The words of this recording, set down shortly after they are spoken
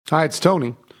Hi, it's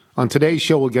Tony. On today's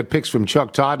show, we'll get picks from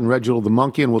Chuck Todd and Reginald the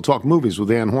Monkey, and we'll talk movies with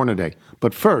Ann Hornaday.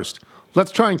 But first,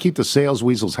 let's try and keep the sales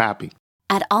weasels happy.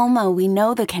 At Alma, we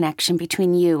know the connection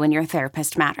between you and your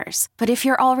therapist matters. But if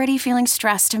you're already feeling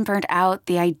stressed and burnt out,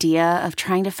 the idea of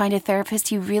trying to find a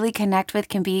therapist you really connect with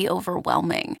can be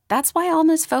overwhelming. That's why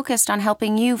Alma's focused on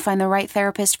helping you find the right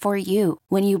therapist for you.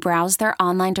 When you browse their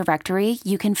online directory,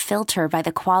 you can filter by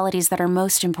the qualities that are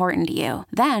most important to you.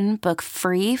 Then book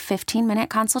free 15-minute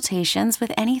consultations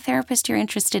with any therapist you're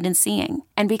interested in seeing.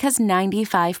 And because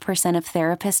 95% of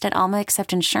therapists at Alma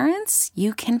accept insurance,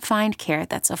 you can find care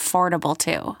that's affordable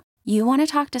too. You want to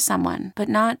talk to someone, but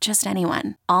not just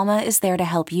anyone. Alma is there to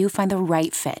help you find the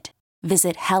right fit.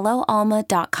 Visit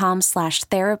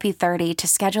helloalma.com/therapy30 to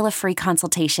schedule a free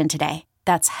consultation today.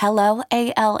 That's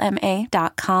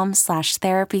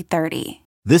helloalma.com/therapy30.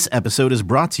 This episode is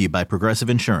brought to you by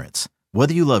Progressive Insurance.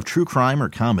 Whether you love true crime or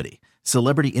comedy,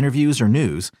 celebrity interviews or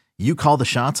news, you call the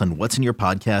shots on what's in your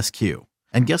podcast queue.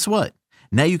 And guess what?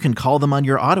 Now you can call them on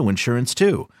your auto insurance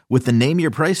too with the Name Your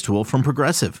Price tool from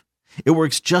Progressive. It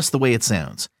works just the way it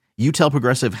sounds. You tell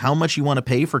Progressive how much you want to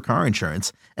pay for car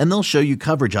insurance, and they'll show you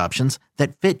coverage options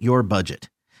that fit your budget.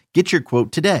 Get your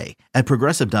quote today at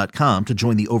Progressive.com to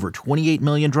join the over 28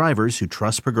 million drivers who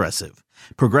trust Progressive.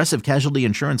 Progressive Casualty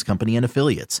Insurance Company and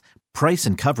Affiliates. Price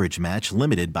and coverage match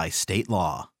limited by state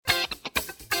law.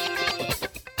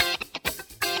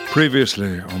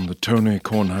 Previously on the Tony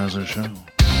Kornheiser Show.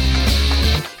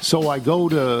 So I go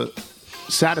to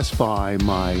satisfy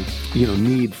my,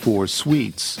 need for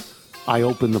sweets. I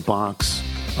open the box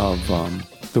of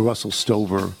the Russell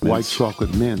Stover white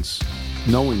chocolate mints,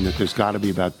 knowing that there's got to be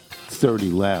about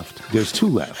 30 left. There's 2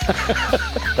 left.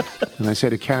 And I said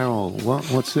to Carol,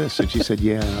 what's this? And she said,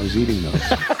 yeah, I was eating those.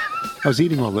 I was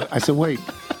eating all that. I said, wait,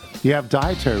 you have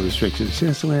dietary restrictions?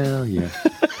 She said, well, yeah.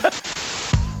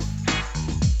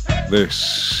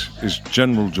 This is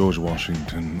General George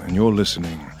Washington, and you're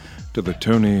listening to the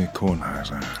Tony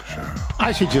Kornheiser Show.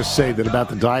 I should just say that about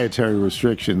the dietary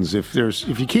restrictions, if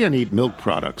you can't eat milk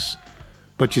products,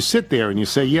 but you sit there and you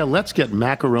say, yeah, let's get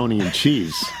macaroni and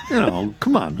cheese.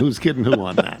 Come on, who's kidding who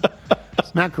on that?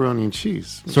 It's macaroni and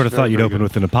cheese. Sort of thought you'd open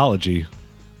with an apology.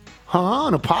 Huh?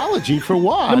 An apology for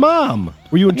what? Your mom.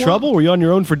 Were you in trouble? Were you on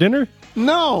your own for dinner?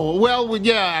 No. Well,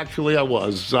 yeah, actually I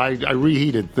was. I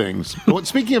reheated things. Well,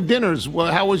 speaking of dinners,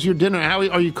 how was your dinner?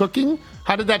 Are you cooking?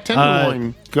 How did that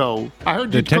tenderloin go? I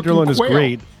heard you the tenderloin is quail.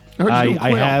 great.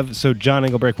 I have. So John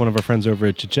Engelbrecht, one of our friends over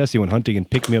at Chichesi, went hunting and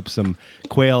picked me up some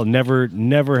quail. Never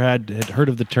had heard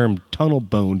of the term tunnel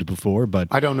boned before, but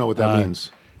I don't know what that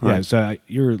means. Yeah, right. So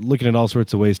you're looking at all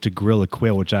sorts of ways to grill a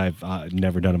quail, which I've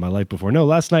never done in my life before. No,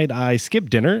 last night I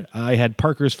skipped dinner. I had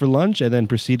Parker's for lunch and then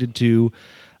proceeded to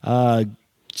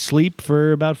sleep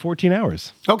for about 14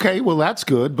 hours. Okay, well that's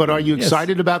good. But are you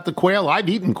excited about the quail? I've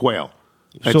eaten quail.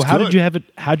 So how'd you have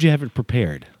it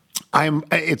prepared?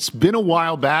 It's been a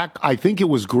while back. I think it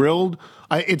was grilled.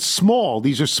 It's small.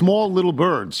 These are small little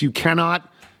birds. You cannot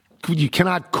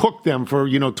cook them for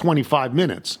 25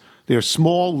 minutes. They're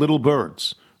small little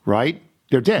birds, right?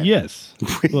 They're dead. Yes.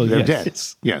 Well, they're dead.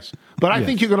 Yes. But I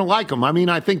think you're going to like them. I mean,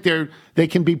 I think they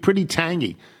can be pretty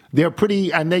tangy. They're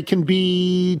pretty, and they can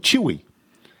be chewy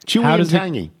and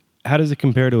tangy. How does it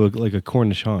compare to a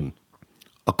Cornish hen?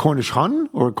 A Cornish hen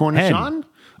or a Cornish hen?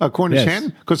 A Cornish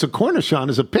hen? Because a Cornish hen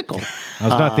is a pickle. I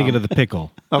was not thinking of the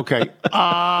pickle. Okay.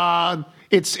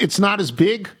 It's not as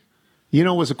big,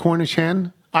 as a Cornish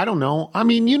hen. I don't know. I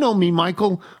mean, you know me,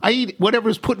 Michael. I eat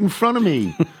whatever's put in front of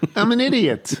me. I'm an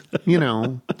idiot,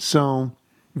 So,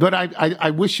 but I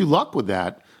wish you luck with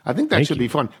that. I think that should be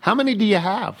fun. How many do you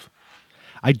have?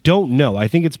 I don't know. I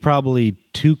think it's probably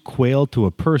 2 quail to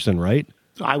a person, right?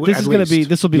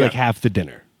 This will be like half the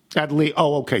dinner. At least.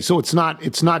 Oh, okay. So it's not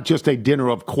just a dinner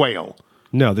of quail.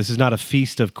 No, this is not a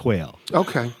feast of quail.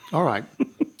 Okay. All right.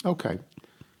 Okay.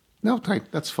 No,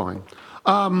 that's fine.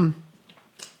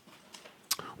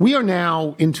 We are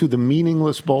now into the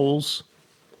meaningless bowls.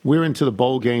 We're into the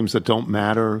bowl games that don't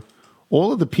matter.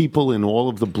 All of the people in all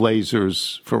of the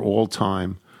Blazers for all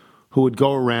time who would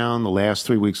go around the last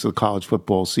 3 weeks of the college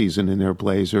football season in their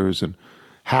Blazers and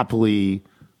happily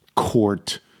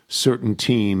court certain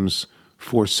teams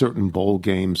for certain bowl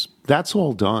games, that's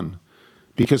all done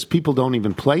because people don't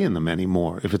even play in them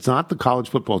anymore. If it's not the college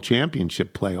football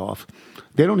championship playoff,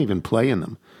 they don't even play in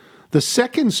them. The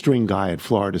second string guy at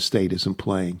Florida State isn't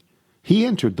playing. He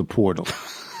entered the portal.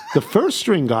 The first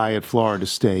string guy at Florida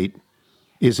State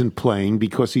isn't playing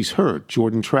because he's hurt,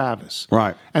 Jordan Travis.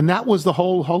 Right. And that was the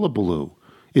whole hullabaloo.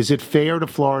 Is it fair to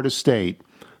Florida State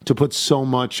to put so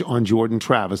much on Jordan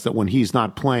Travis that when he's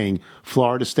not playing,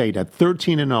 Florida State at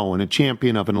 13-0 and a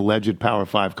champion of an alleged Power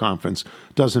 5 conference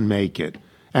doesn't make it.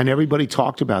 And everybody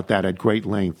talked about that at great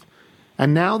length.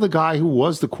 And now the guy who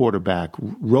was the quarterback,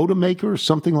 Rodemaker or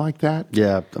something like that,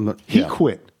 he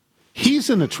quit. He's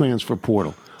in the transfer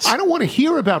portal. I don't want to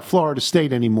hear about Florida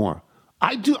State anymore.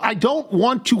 I don't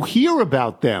want to hear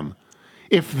about them.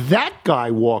 If that guy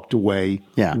walked away,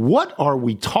 what are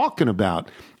we talking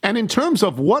about? And in terms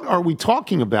of what are we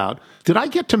talking about, did I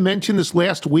get to mention this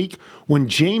last week when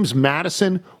James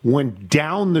Madison went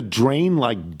down the drain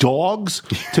like dogs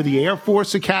to the Air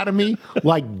Force Academy,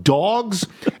 like dogs?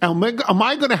 Am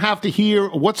I going to have to hear,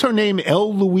 what's her name,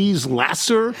 L. Louise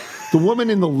Lasser, the woman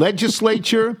in the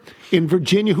legislature in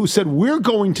Virginia who said, we're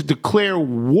going to declare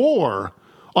war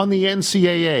on the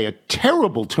NCAA, a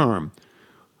terrible term,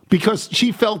 because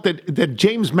she felt that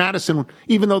James Madison,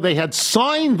 even though they had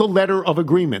signed the letter of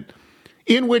agreement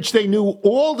in which they knew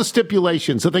all the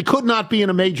stipulations that they could not be in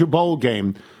a major bowl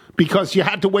game because you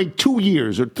had to wait 2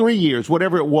 years or 3 years,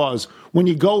 whatever it was, when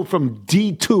you go from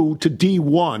D2 to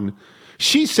D1,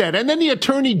 she said, and then the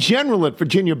attorney general at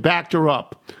Virginia backed her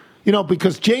up,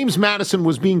 because James Madison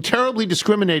was being terribly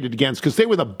discriminated against because they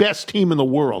were the best team in the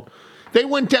world. They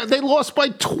went down. They lost by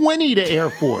 20 to Air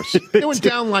Force. They went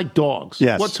down like dogs.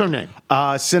 Yes. What's her name?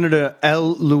 Senator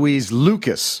L. Louise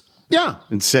Lucas. Yeah.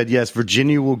 And said, yes,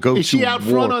 Virginia will go to war. Is she out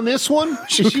front on this one?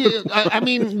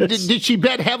 Did she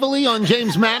bet heavily on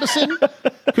James Madison?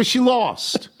 Because she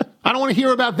lost. I don't want to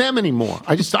hear about them anymore.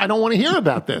 I don't want to hear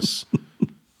about this.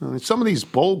 Some of these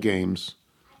bowl games,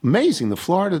 amazing. The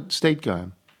Florida State guy.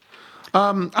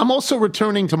 I'm also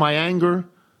returning to my anger,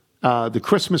 the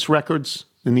Christmas records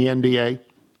in the NBA.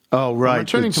 Oh, right. I'm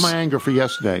returning to my anger for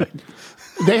yesterday.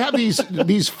 They have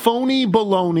these phony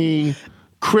baloney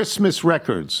Christmas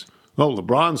records. Oh,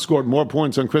 LeBron scored more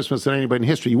points on Christmas than anybody in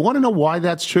history. You want to know why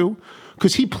that's true?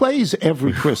 Because he plays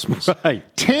every Christmas. Right.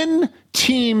 10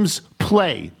 teams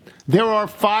play. There are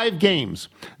 5 games.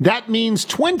 That means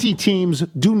 20 teams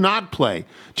do not play.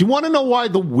 Do you want to know why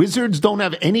the Wizards don't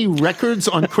have any records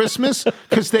on Christmas?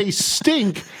 Because they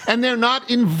stink and they're not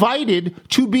invited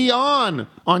to be on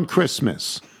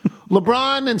Christmas.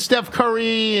 LeBron and Steph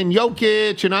Curry and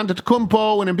Jokic and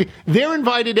Antetokounmpo and Embiid, they're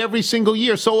invited every single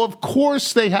year. So of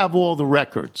course they have all the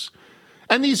records.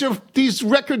 And these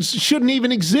records shouldn't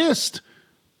even exist.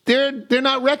 They're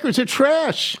not records. They're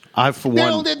trash.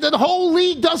 The whole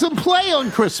league doesn't play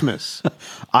on Christmas.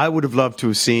 I would have loved to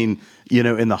have seen,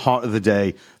 in the heart of the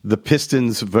day, the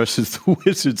Pistons versus the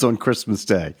Wizards on Christmas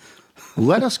Day.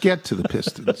 Let us get to the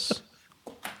Pistons.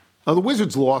 The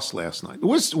Wizards lost last night. The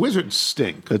Wizards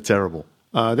stink. They're terrible.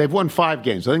 They've won 5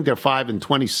 games. I think they're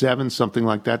 5-27, something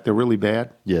like that. They're really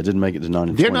bad. Yeah, didn't make it to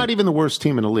 9-20. They're not even the worst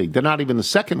team in the league. They're not even the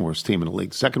second worst team in the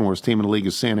league. The second worst team in the league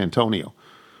is San Antonio.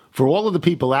 For all of the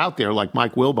people out there like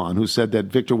Mike Wilbon who said that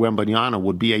Victor Wembanyama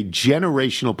would be a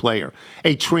generational player,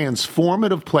 a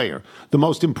transformative player, the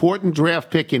most important draft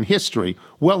pick in history,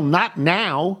 well, not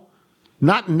now.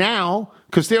 Not now,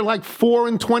 because they're like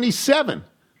 4-27.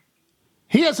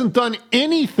 He hasn't done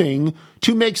anything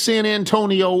to make San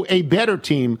Antonio a better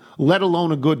team, let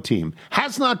alone a good team.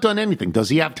 Has not done anything. Does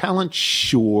he have talent?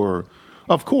 Sure.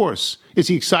 Of course. Is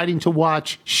he exciting to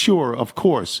watch? Sure, of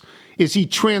course. Is he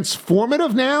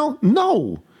transformative now?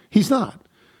 No, he's not.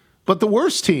 But the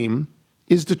worst team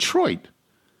is Detroit.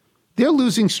 Their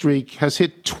losing streak has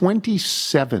hit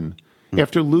 27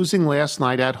 after losing last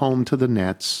night at home to the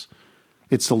Nets.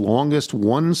 It's the longest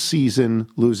one-season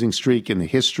losing streak in the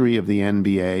history of the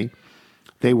NBA.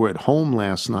 They were at home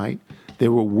last night. They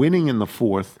were winning in the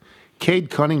fourth.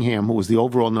 Cade Cunningham, who was the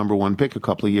overall number 1 pick a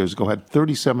couple of years ago, had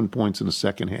 37 points in the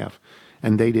second half,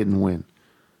 and they didn't win.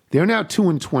 They're now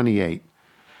 2-28.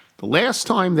 The last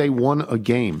time they won a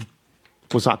game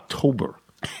was October.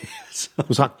 It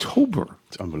was October.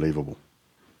 It's unbelievable.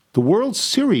 The World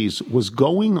Series was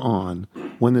going on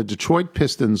when the Detroit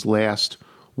Pistons last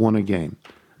won a game.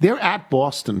 They're at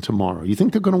Boston tomorrow. You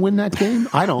think they're going to win that game?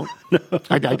 I don't.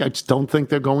 I just don't think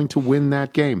they're going to win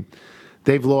that game.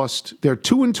 They're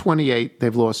 2-28.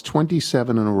 They've lost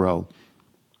 27 in a row.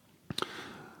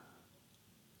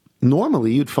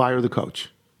 Normally, you'd fire the coach.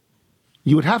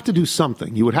 You would have to do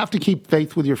something. You would have to keep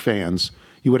faith with your fans.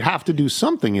 You would have to do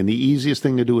something, and the easiest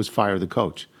thing to do is fire the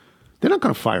coach. They're not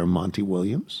going to fire Monty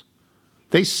Williams.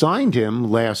 They signed him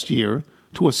last year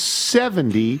to a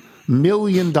 $70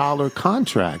 million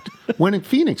contract when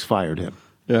Phoenix fired him.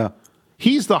 Yeah.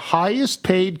 He's the highest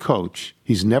paid coach.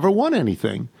 He's never won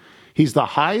anything. He's the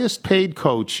highest paid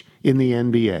coach in the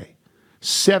NBA.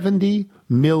 $70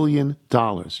 million.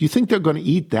 You think they're going to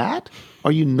eat that?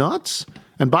 Are you nuts?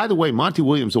 And by the way, Monty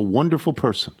Williams, a wonderful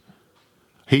person.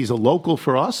 He's a local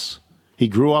for us. He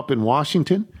grew up in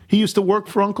Washington. He used to work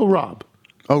for Uncle Rob.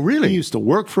 Oh, really? He used to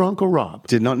work for Uncle Rob.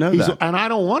 Did not know that. And I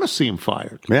don't want to see him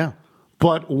fired. Yeah.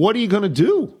 But what are you going to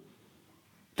do?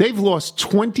 They've lost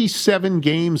 27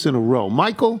 games in a row.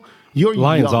 Michael, you're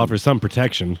Lions young. offer some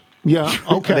protection. Yeah,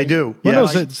 okay. They do. Well,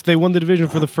 Yeah. no, they won the division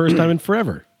for the first time in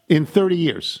forever. In 30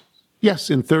 years.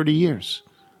 Yes, in 30 years.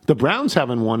 The Browns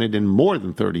haven't won it in more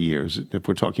than 30 years, if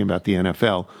we're talking about the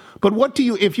NFL. But what do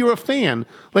you, if you're a fan,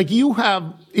 like you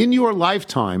have in your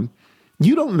lifetime,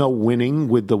 you don't know winning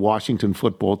with the Washington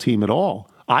football team at all.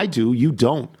 I do. You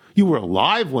don't. You were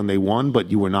alive when they won,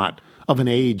 but you were not of an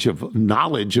age of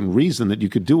knowledge and reason that you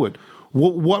could do it.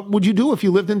 What would you do if you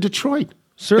lived in Detroit?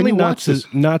 Certainly And you not watched this?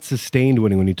 not sustained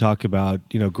winning when you talk about,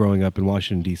 growing up in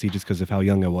Washington, D.C., just because of how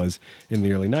young I was in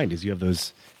the early 90s. You have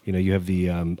those, you have the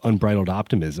unbridled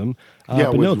optimism. But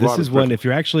no, with this Robert is when, Griffin. if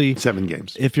you're actually 7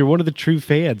 games. If you're one of the true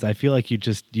fans, I feel like you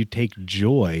take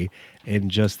joy in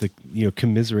just the,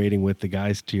 commiserating with the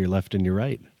guys to your left and your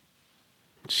right.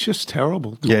 It's just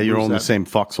terrible. to Yeah, you're lose on the that. same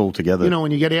foxhole together. When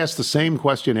you get asked the same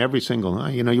question every single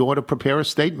night, you ought to prepare a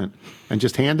statement and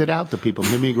just hand it out to people,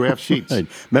 mimeograph sheets. Hey,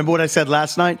 remember what I said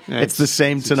last night? Yeah, it's the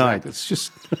same tonight. It's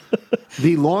just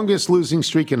the longest losing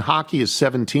streak in hockey is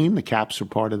 17. The Caps are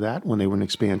part of that when they were an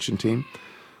expansion team.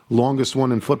 Longest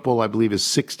one in football, I believe, is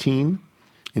 16.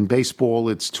 In baseball,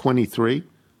 it's 23.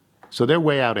 So they're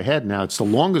way out ahead now. It's the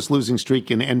longest losing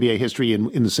streak in NBA history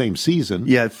in the same season.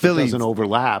 Yeah, Philly It doesn't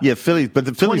overlap. Yeah, Philly, but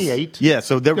the Phillies 28. Yeah,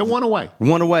 so they're one away.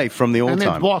 One away from the And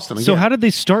all-time. then Boston. So again. how did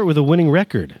they start with a winning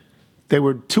record? They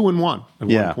were 2-1 at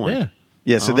Yeah. one point. Yeah.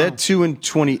 Yeah, so they're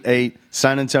 2-28.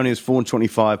 San Antonio is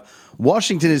 4-25.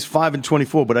 Washington is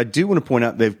 5-24. But I do want to point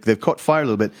out they've caught fire a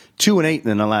little bit. 2-8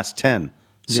 in the last 10.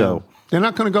 So They're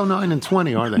not going to go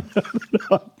 9-20, are they?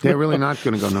 They're really not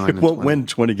going to go 9-20. they won't win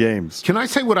 20 games. Can I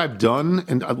say what I've done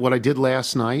and what I did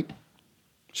last night?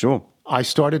 Sure. I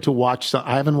started to watch.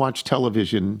 I haven't watched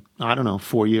television. I don't know,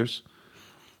 4 years.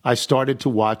 I started to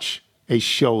watch a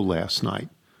show last night.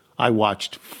 I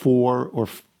watched four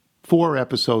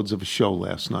episodes of a show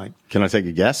last night. Can I take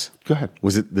a guess? Go ahead.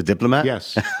 Was it The Diplomat?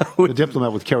 Yes, The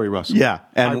Diplomat with Kerry Russell. Yeah,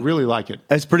 and I really like it.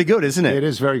 It's pretty good, isn't it? It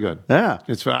is very good. Yeah.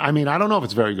 I mean, I don't know if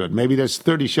it's very good. Maybe there's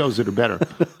 30 shows that are better.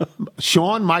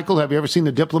 Sean, Michael, have you ever seen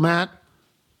The Diplomat?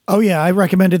 Oh, yeah. I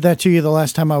recommended that to you the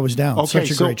last time I was down.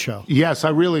 Such a great show. Yes, I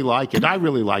really like it. I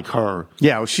really like her.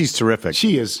 Yeah, well, she's terrific.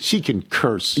 She can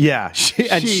curse. Yeah,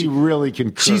 She really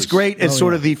can curse. She's great as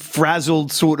sort of the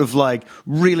frazzled, sort of like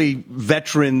really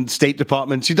veteran State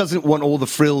Department. She doesn't want all the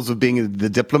frills of being the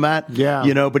diplomat.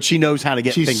 Yeah. But she knows how to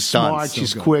get She's things smart. done.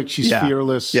 She's quick. She's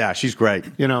fearless. Yeah, she's great.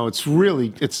 It's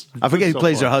really I forget who so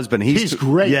plays far. her husband. He's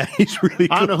great. Yeah, he's really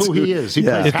good. I don't know who too. he is. He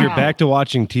Yeah. plays If you're Hal. back to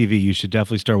watching TV, you should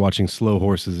definitely start watching Slow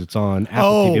Horses. It's on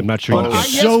Apple TV. I'm not sure you Oh, get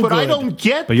it. Yes, so but I good. don't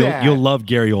get But that. you'll love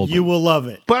Gary Oldman. You will love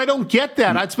it. But I don't get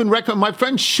that. It's been my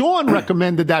friend Sean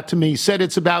recommended that to me. Said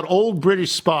it's about old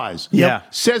British spies. Yeah.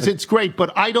 Says it's great,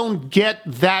 but I don't get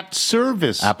that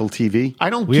service. Apple TV.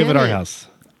 I don't we get have it at our it. house.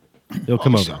 They'll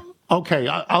come over. Okay,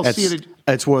 I'll see it.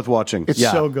 It's worth watching. It's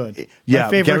yeah. So good. Yeah, My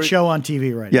favorite Gary- show on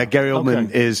TV right Yeah, now. Gary Oldman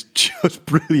Okay. is just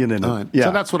brilliant in it. All right. Yeah.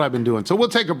 So that's what I've been doing. So we'll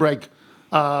take a break.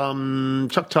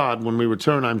 Chuck Todd, when we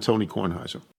return, I'm Tony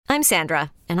Kornheiser. I'm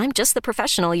Sandra, and I'm just the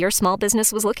professional your small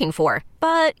business was looking for.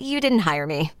 But you didn't hire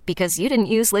me because you didn't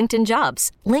use LinkedIn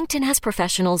Jobs. LinkedIn has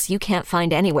professionals you can't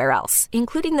find anywhere else,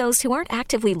 including those who aren't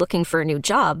actively looking for a new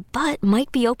job, but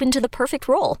might be open to the perfect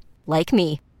role, like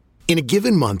me. In a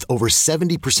given month, over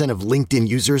 70% of LinkedIn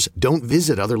users don't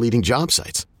visit other leading job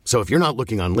sites. So if you're not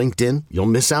looking on LinkedIn, you'll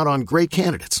miss out on great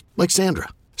candidates like Sandra.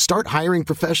 Start hiring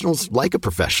professionals like a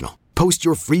professional. Post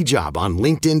your free job on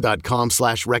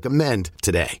linkedin.com/recommend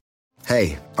today.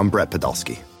 Hey, I'm Brett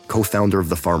Podolsky, co-founder of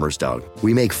The Farmer's Dog.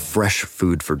 We make fresh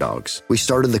food for dogs. We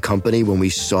started the company when we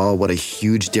saw what a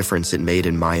huge difference it made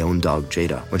in my own dog,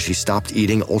 Jada, when she stopped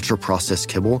eating ultra-processed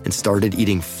kibble and started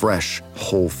eating fresh,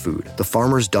 whole food. The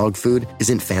Farmer's Dog food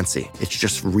isn't fancy. It's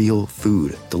just real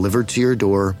food delivered to your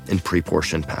door in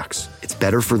pre-portioned packs. It's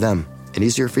better for them and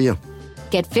easier for you.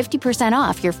 Get 50%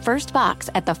 off your first box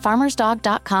at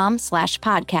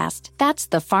thefarmersdog.com/podcast. That's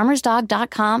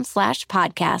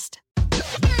thefarmersdog.com/podcast.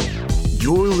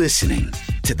 You're listening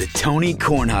to The Tony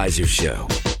Kornheiser Show.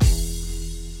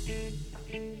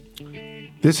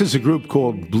 This is a group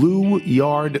called Blue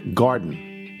Yard Garden.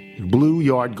 Blue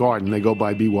Yard Garden. They go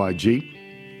by BYG.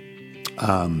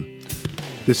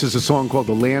 This is a song called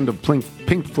The Land of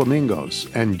Pink Flamingos.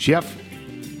 And Jeff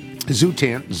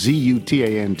Zutant,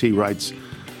 Z-U-T-A-N-T, writes,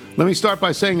 let me start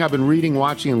by saying I've been reading,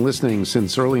 watching, and listening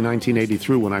since early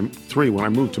 1983 when I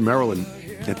moved to Maryland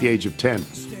at the age of 10.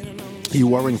 You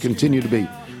were and continue to be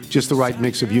just the right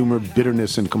mix of humor,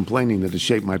 bitterness, and complaining that has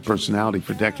shaped my personality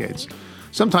for decades.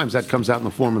 Sometimes that comes out in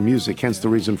the form of music, hence the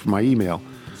reason for my email.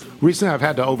 Recently, I've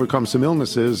had to overcome some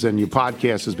illnesses, and your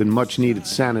podcast has been much-needed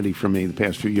sanity for me the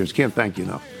past few years. Can't thank you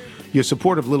enough. Your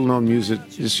support of little-known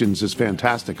musicians is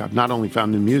fantastic. I've not only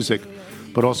found new music,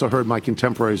 but also heard my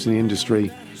contemporaries in the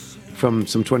industry from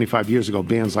some 25 years ago,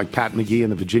 bands like Pat McGee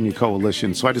and the Virginia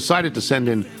Coalition. So I decided to send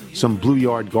in some Blue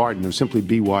Yard Garden, or simply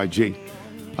BYG.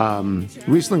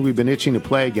 Recently, we've been itching to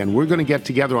play again. We're going to get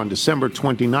together on December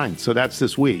 29th, so that's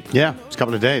this week. Yeah, it's a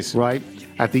couple of days. Right?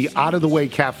 At the Out of the Way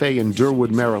Cafe in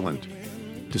Durwood, Maryland.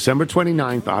 December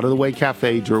 29th, Out of the Way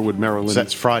Cafe, Durwood, Maryland. So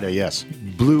that's Friday, yes.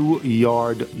 Blue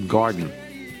Yard Garden.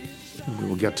 We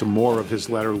will get to more of his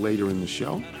letter later in the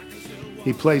show.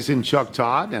 He plays in Chuck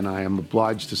Todd, and I am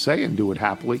obliged to say, and do it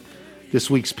happily, this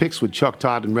week's picks with Chuck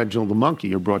Todd and Reginald the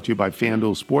Monkey are brought to you by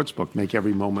FanDuel Sportsbook. Make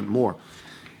every moment more.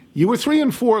 You were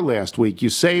 3-4 last week. You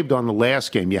saved on the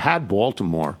last game. You had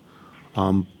Baltimore.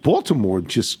 Baltimore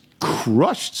just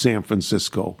crushed San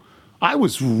Francisco. I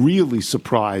was really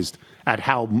surprised at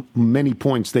how many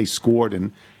points they scored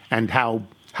and how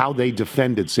they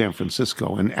defended San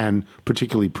Francisco, and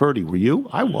particularly Purdy. Were you?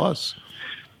 I was.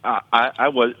 I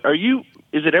was. Are you?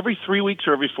 Is it every 3 weeks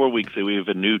or every 4 weeks that we have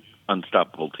a new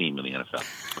unstoppable team in the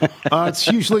NFL? It's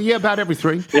usually, about every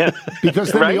 3. Yeah.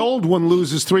 Because then right? the old one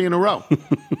loses 3 in a row.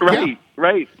 Right,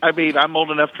 right. I mean, I'm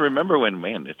old enough to remember when,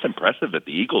 man, it's impressive that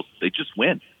the Eagles, they just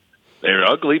win. They're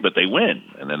ugly, but they win.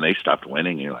 And then they stopped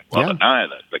winning, and you're like, well,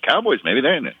 the Cowboys, maybe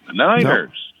they're in it. The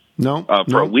Niners. No.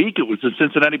 For a week, it was the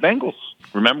Cincinnati Bengals.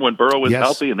 Remember when Burrow was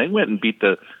healthy, and they went and beat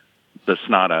the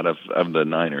snot out of the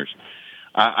Niners.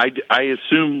 I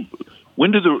assume,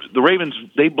 when do the Ravens,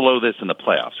 they blow this in the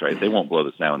playoffs, right? They won't blow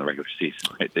this now in the regular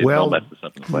season, right? They'll mess this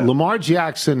up in the playoffs. Lamar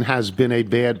Jackson has been a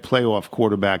bad playoff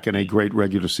quarterback and a great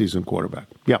regular season quarterback.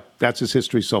 Yeah, that's his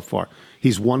history so far.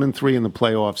 He's 1-3 in the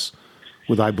playoffs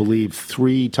with, I believe,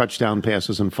 3 touchdown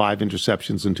passes and 5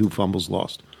 interceptions and 2 fumbles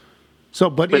lost. So,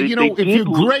 but you know, if you're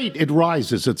great, it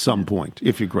rises at some point.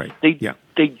 If you're great, they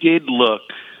did look.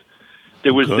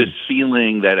 There was this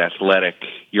feeling that athletic.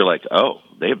 You're like, oh,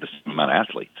 they have the same amount of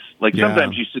athletes. Like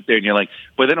sometimes you sit there and you're like,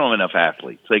 boy, they don't have enough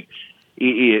athletes. Like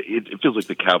it feels like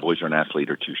the Cowboys are an athlete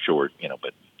or too short, you know.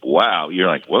 But wow, you're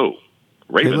like, whoa,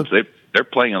 Ravens, they're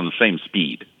playing on the same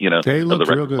speed, you know, they look of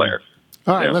the real record good. player.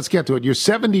 All right, let's get to it. You're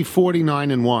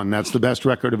 70-49-1. That's the best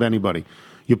record of anybody.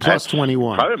 You're plus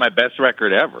 21. Probably my best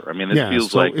record ever. I mean, this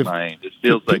feels like my. This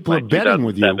feels like people my are betting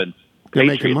with you. They're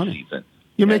making money. Season.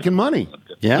 You're making money.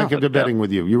 Yeah, they're betting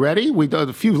with you. You ready? We did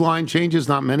a few line changes,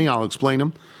 not many. I'll explain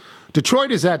them.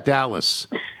 Detroit is at Dallas.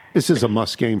 This is a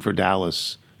must game for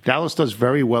Dallas. Dallas does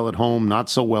very well at home, not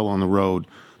so well on the road.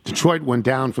 Detroit went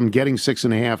down from getting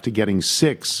 6.5 to getting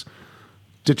 6.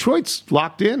 Detroit's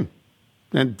locked in,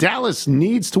 and Dallas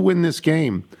needs to win this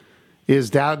game.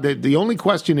 The only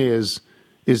question is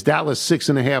Dallas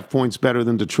 6.5 points better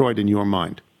than Detroit in your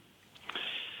mind?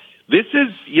 This is,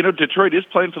 Detroit is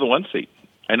playing for the 1 seed.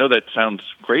 I know that sounds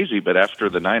crazy, but after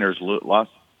the Niners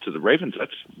lost to the Ravens,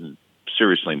 that's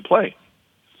seriously in play.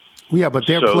 Yeah, but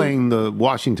they're playing the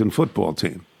Washington football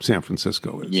team. San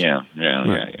Francisco is. Yeah.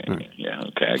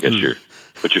 Okay, I guess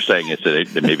what you're saying is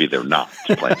that maybe they're not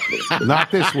playing.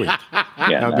 Not this week.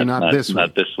 Yeah, not this week.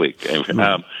 Not this week.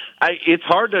 It's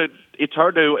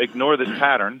hard to ignore this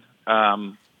pattern.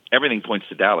 Everything points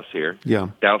to Dallas here. Yeah,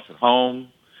 Dallas at home.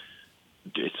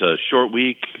 It's a short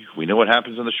week. We know what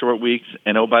happens in the short weeks.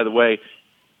 And oh, by the way,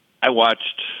 I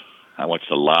watched a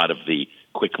lot of the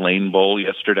Quick Lane Bowl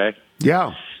yesterday.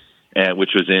 Yeah. Which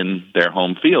was in their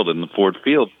home field, in the Ford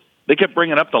Field. They kept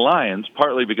bringing up the Lions,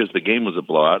 partly because the game was a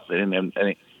blowout. They didn't have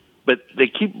any, but they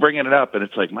keep bringing it up, and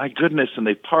it's like, my goodness, and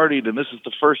they partied, and this is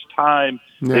the first time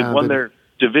they've won their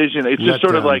division. It's just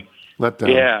sort of like,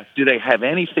 do they have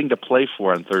anything to play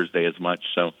for on Thursday as much?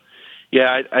 So,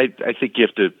 yeah, I think you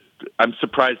have to. I'm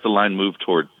surprised the line moved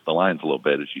toward the Lions a little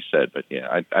bit, as you said, but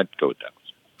yeah, I'd go with Dallas.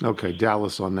 Okay,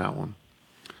 Dallas on that one.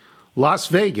 Las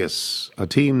Vegas, a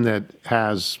team that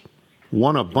has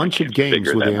won a bunch of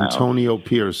games with Antonio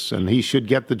Pierce, and he should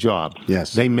get the job.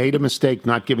 Yes. They made a mistake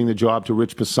not giving the job to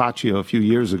Rich Bisaccia a few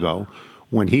years ago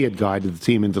when he had guided the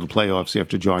team into the playoffs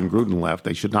after John Gruden left.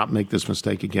 They should not make this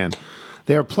mistake again.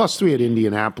 They are +3 at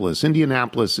Indianapolis.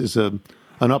 Indianapolis is an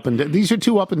up and down. These are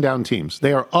 2 up and down teams.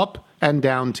 They are up and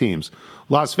down teams.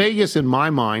 Las Vegas, in my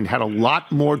mind, had a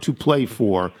lot more to play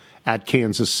for at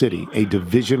Kansas City, a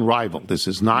division rival. This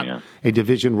is not a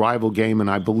division rival game, and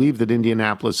I believe that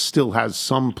Indianapolis still has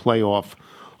some playoff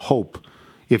hope.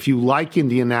 If you like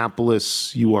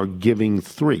Indianapolis, you are giving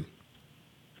 3.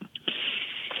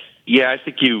 Yeah, I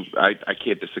think I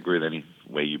can't disagree with any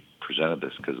way you presented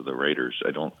this because of the Raiders.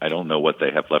 I don't know what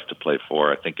they have left to play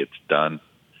for. I think it's done.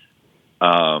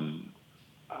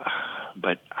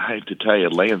 But I have to tell you,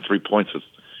 laying 3 points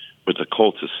with the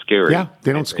Colts is scary. Yeah,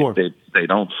 they don't score. They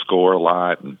don't score a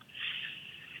lot,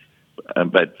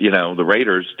 but the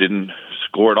Raiders didn't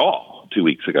score at all 2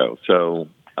 weeks ago. So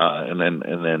and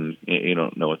then you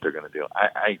don't know what they're going to do.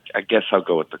 I guess I'll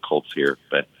go with the Colts here,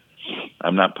 but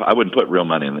I wouldn't put real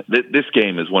money in it. This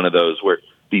game is one of those where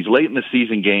these late in the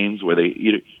season games where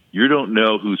you don't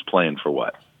know who's playing for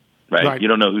what, right? You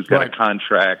don't know who's got a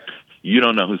contract. You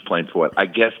don't know who's playing for what. I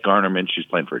guess Garner Minshew's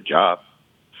playing for a job,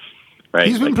 right?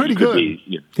 He's been pretty good.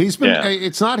 He's been. Yeah.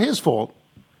 It's not his fault.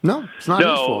 No, it's not his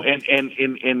fault.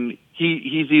 And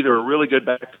he's either a really good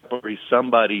backup or he's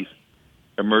somebody's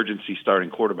emergency starting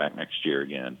quarterback next year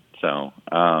again. So,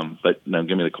 but no,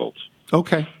 give me the Colts.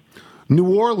 Okay.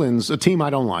 New Orleans, a team I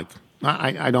don't like.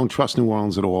 I don't trust New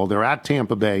Orleans at all. They're at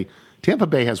Tampa Bay. Tampa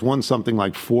Bay has won something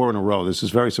like 4 in a row. This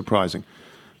is very surprising.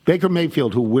 Baker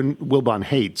Mayfield, who Wilbon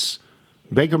hates,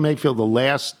 Baker Mayfield the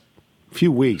last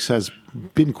few weeks has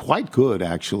been quite good,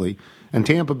 actually. And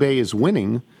Tampa Bay is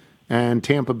winning. And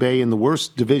Tampa Bay, in the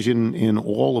worst division in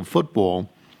all of football,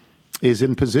 is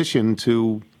in position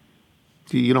to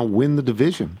win the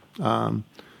division.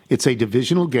 It's a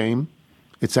divisional game.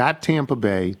 It's at Tampa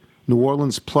Bay. New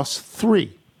Orleans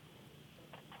 +3.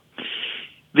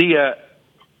 The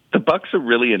Bucs are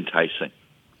really enticing,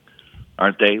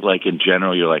 aren't they? Like in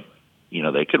general, you're like,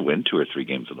 they could win 2 or 3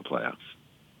 games in the playoffs.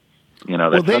 That's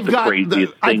not the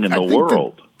craziest thing in the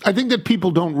world. I think that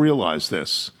people don't realize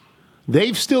this.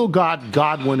 They've still got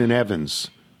Godwin and Evans.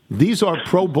 These are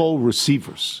Pro Bowl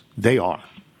receivers. They are.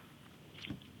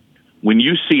 When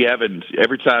you see Evans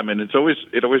every time, and it always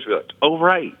be like, oh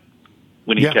right,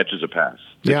 when he catches a pass.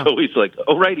 It's always like,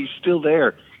 oh right, he's still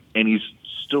there, and he's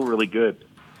still really good.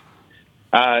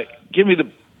 Give me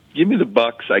the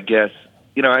Bucs, I guess.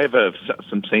 I have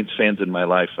some Saints fans in my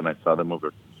life, and I saw them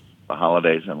over the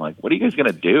holidays. And I'm like, what are you guys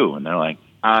going to do? And they're like,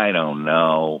 I don't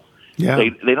know. Yeah.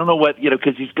 They don't know what,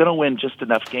 because he's going to win just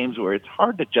enough games where it's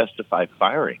hard to justify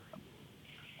firing him.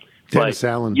 Dennis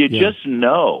Allen. You just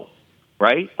know,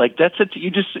 right? Like that's it. You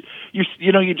just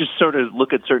sort of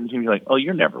look at certain teams. You're like, oh,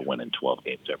 you're never winning 12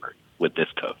 games ever with this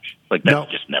coach. Like that's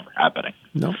just never happening.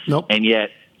 No. And yet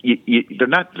they're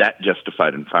not that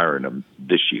justified in firing him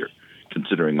this year,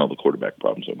 considering all the quarterback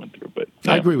problems I went through. But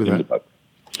I agree with that.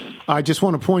 I just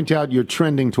want to point out you're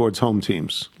trending towards home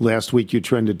teams. Last week you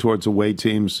trended towards away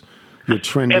teams. You're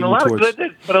trending and a lot towards... of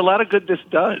good, but a lot of good this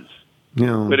does.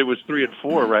 Yeah. But it was 3 and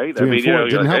 4, right? 3 and 4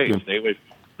 didn't help you. Stay away.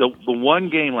 The one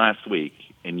game last week,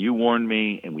 and you warned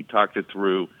me, and we talked it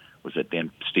through, was that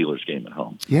damn Steelers game at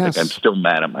home. Yes. Like, I'm still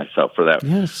mad at myself for that.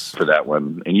 Yes. For that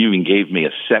one, and you even gave me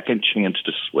a second chance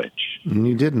to switch. And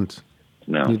you didn't.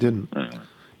 No, you didn't.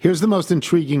 Here's the most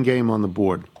intriguing game on the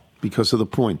board because of the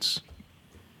points.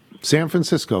 San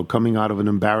Francisco coming out of an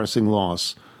embarrassing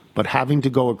loss, but having to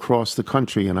go across the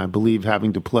country, and I believe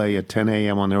having to play at 10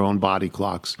 a.m. on their own body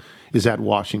clocks, is at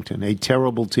Washington. A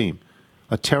terrible team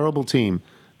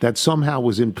that somehow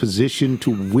was in position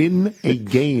to win a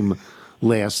game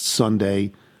last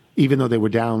Sunday, even though they were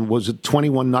down, was it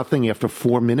 21-0 after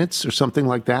 4 minutes or something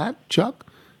like that, Chuck?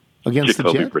 Against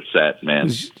Jacoby the Jets? Brissett, man.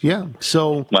 Yeah,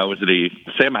 so... Why was it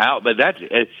Sam Howell? But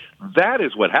that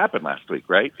is what happened last week,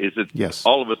 right? Is it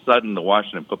all of a sudden the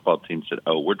Washington football team said,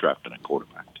 oh, we're drafting a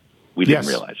quarterback. We didn't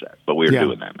realize that, but we're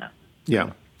doing that now.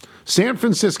 Yeah. San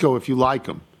Francisco, if you like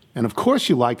them, and of course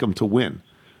you like them to win,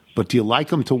 but do you like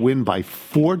them to win by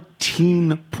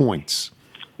 14 points?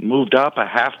 Moved up a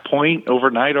half point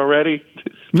overnight already?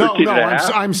 No,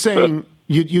 I'm saying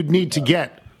you'd need to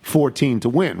get 14 to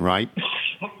win, right?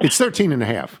 It's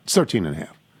 13.5. It's 13.5.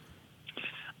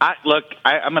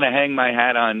 I'm going to hang my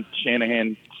hat on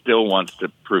Shanahan still wants to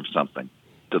prove something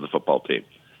to the football team.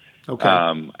 Okay.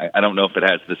 I don't know if it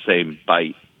has the same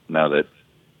bite now that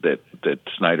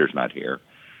Snyder's not here.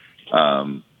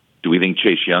 Do we think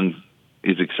Chase Young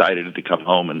is excited to come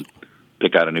home and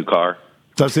pick out a new car?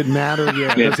 Does it matter?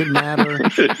 Yeah. Does it matter?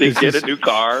 Does he get a new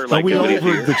car? Are we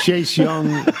over the Chase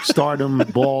Young stardom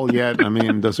ball yet? I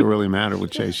mean, does it really matter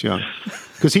with Chase Young?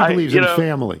 Because he believes in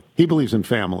family. He believes in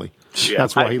family. Yeah,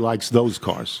 that's why he likes those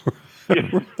cars.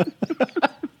 Yeah.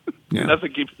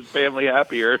 Nothing keeps the family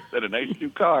happier than a nice new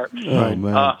car. Right,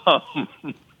 man.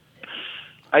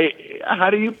 How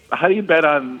do you bet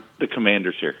on the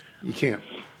Commanders here? You can't.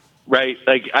 Right?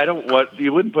 Like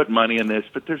you wouldn't put money in this,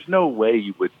 but there's no way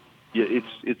you would.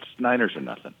 It's Niners or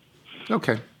nothing.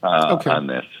 Okay. On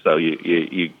this, so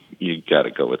you got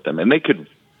to go with them, and they could.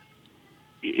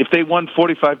 If they won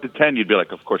 45-10, you'd be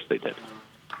like, of course they did.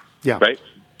 Yeah. Right?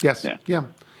 Yes. Yeah.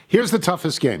 Here's the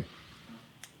toughest game.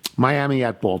 Miami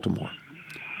at Baltimore.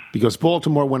 Because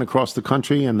Baltimore went across the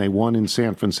country and they won in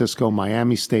San Francisco.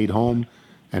 Miami stayed home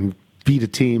and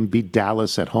beat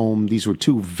Dallas at home. These were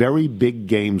two very big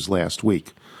games last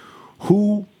week.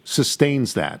 Who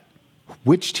sustains that?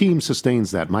 Which team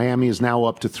sustains that? Miami is now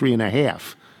up to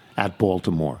 3.5 at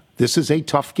Baltimore. This is a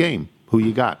tough game. Who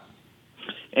you got?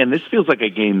 And this feels like a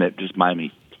game that just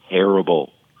Miami's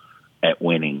terrible at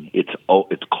winning.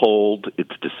 It's cold.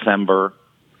 It's December.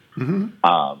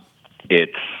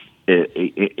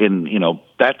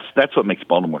 That's what makes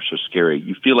Baltimore so scary.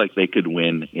 You feel like they could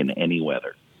win in any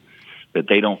weather. That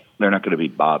they're not going to be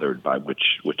bothered by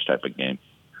which type of game.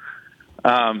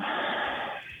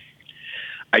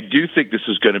 I do think this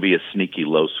is going to be a sneaky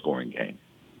low-scoring game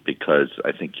because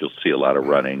I think you'll see a lot of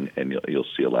running and you'll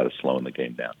see a lot of slowing the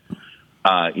game down,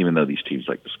 even though these teams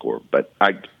like to score. But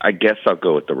I guess I'll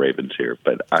go with the Ravens here,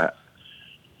 but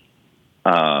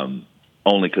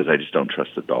only because I just don't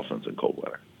trust the Dolphins in cold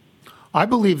weather. I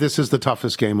believe this is the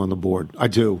toughest game on the board. I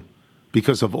do,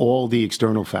 because of all the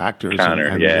external factors.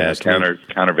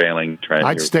 Countervailing trend.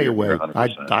 I'd stay away.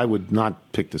 I would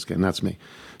not pick this game. That's me.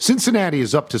 Cincinnati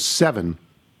is up to 7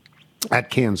 at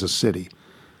Kansas City.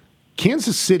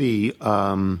 Kansas City,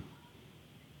 wow.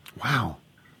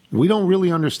 We don't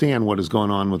really understand what is going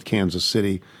on with Kansas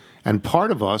City. And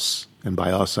part of us, and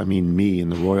by us I mean me in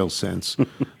the royal sense,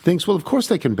 thinks, well, of course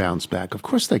they can bounce back. Of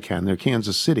course they can. They're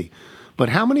Kansas City. But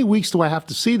how many weeks do I have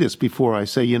to see this before I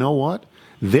say, you know what?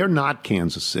 They're not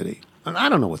Kansas City. And I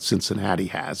don't know what Cincinnati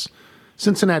has.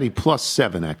 Cincinnati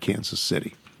 +7 at Kansas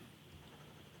City.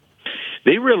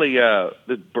 They really,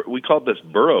 we called this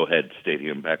Burrowhead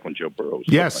Stadium back when Joe Burrow was.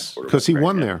 Yes, because he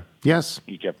won there. Yes.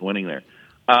 He kept winning there.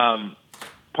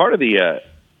 Part of the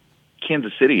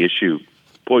Kansas City issue,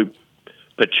 boy,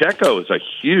 Pacheco is a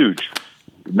huge,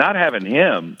 not having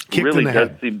him Kicked really in the does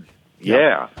head. seem,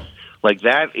 like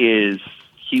that is,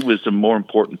 he was a more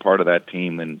important part of that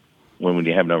team than when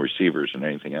you have no receivers and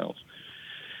anything else.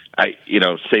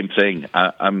 Same thing.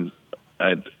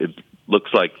 It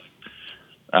looks like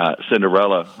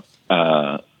Cinderella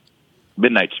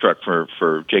midnight struck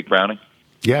for Jake Browning.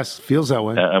 Yes, feels that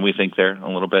way. And we think there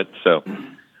a little bit. So,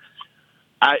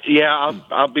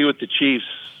 I'll be with the Chiefs.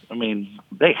 I mean,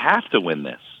 they have to win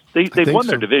this. They've won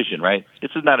their division, right?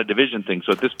 This is not a division thing.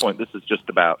 So at this point, this is just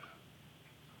about.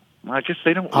 Well, I guess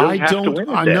they don't really have to win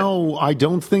it. I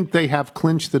don't think they have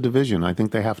clinched the division. I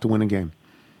think they have to win a game.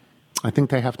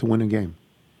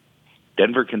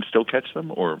 Denver can still catch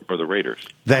them, or the Raiders?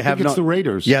 They have it's the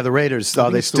Raiders. Yeah, the Raiders.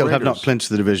 They still have not clinched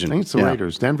the division. I think it's the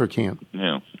Raiders. Denver can't.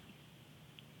 Yeah.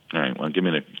 All right. Well, give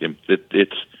me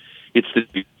it's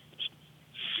the.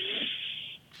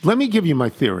 Let me give you my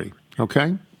theory,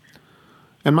 okay?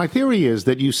 And my theory is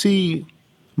that you see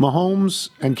Mahomes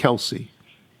and Kelsey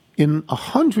in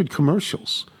 100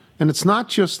 commercials. And it's not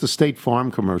just the State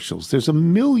Farm commercials. There's a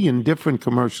million different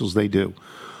commercials they do.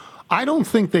 I don't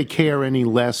think they care any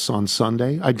less on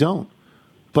Sunday. I don't.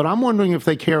 But I'm wondering if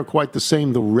they care quite the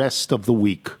same the rest of the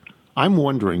week. I'm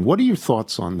wondering. What are your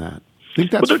thoughts on that? Think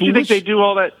that's don't foolish? You think they do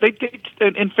all that?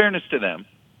 In fairness to them,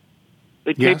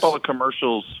 they tape all the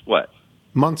commercials,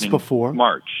 months before.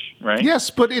 March, right? Yes,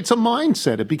 but it's a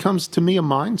mindset. It becomes, to me, a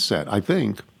mindset, I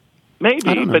think.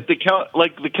 Maybe, but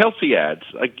the Kelsey ads,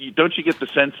 don't you get the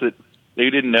sense that they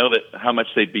didn't know how much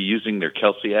they'd be using their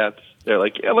Kelsey ads? They're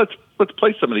like, yeah, let's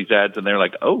play some of these ads, and they're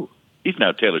like, oh, he's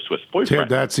now Taylor Swift's boyfriend.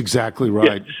 That's exactly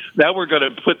right. Yeah. Now we're going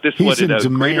to put this he's one in a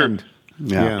demand. Greater.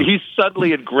 Yeah. He's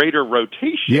suddenly in greater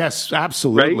rotation. Yes,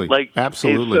 absolutely. Right?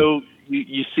 Absolutely. So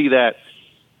you see that.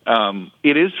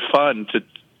 It is fun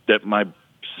that my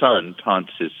son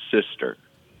taunts his sister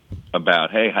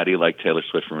about, hey, how do you like Taylor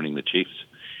Swift ruining the Chiefs?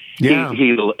 Yeah.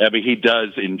 He does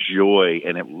enjoy,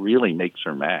 and it really makes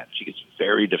her mad. She gets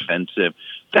very defensive.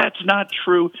 That's not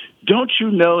true. Don't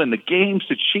you know in the games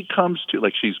that she comes to,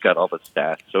 she's got all the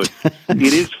stats. So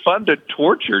it is fun to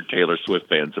torture Taylor Swift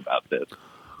fans about this.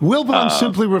 Wilbon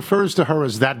simply refers to her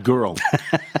as that girl.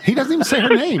 He doesn't even say her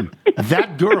name.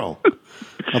 That girl.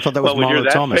 I thought that was when you're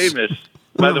that Thomas. famous.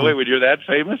 By the way, when you're that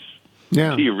famous,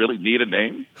 do you really need a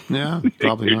name? Yeah,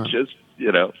 probably not. Just,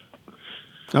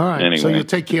 All right, anyway. So you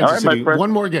take Kansas City.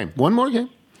 One more game.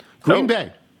 Green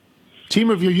Bay,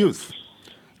 team of your youth.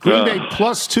 Green Bay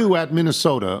 +2 at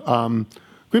Minnesota.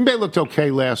 Green Bay looked okay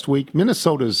last week.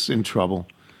 Minnesota's in trouble.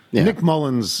 Yeah. Nick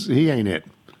Mullins, he ain't it.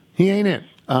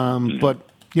 But,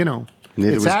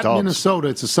 it's at Dobbs. Minnesota.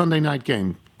 It's a Sunday night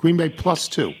game. Green Bay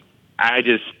 +2.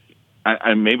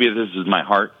 I maybe this is my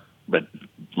heart, but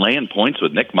laying points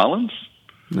with Nick Mullins?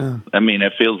 No. I mean,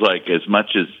 it feels like as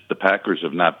much as the Packers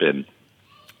have not been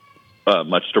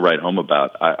much to write home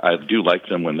about. I do like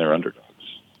them when they're underdogs.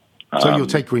 So you'll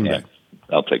take Green Bay?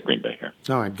 I'll take Green Bay here.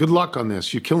 All right. Good luck on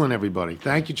this. You're killing everybody.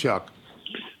 Thank you, Chuck.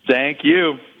 Thank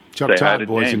you. Chuck Todd,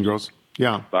 boys James. and girls.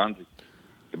 Yeah. Bonzi.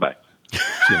 Goodbye.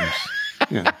 James.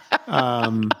 Yeah.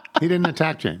 He didn't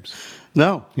attack James.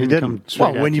 No, he didn't.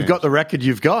 Well, when you've James. got the record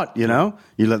you've got, you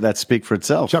let that speak for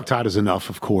itself. Chuck Todd is enough,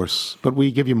 of course. But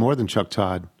we give you more than Chuck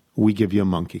Todd. We give you a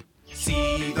monkey.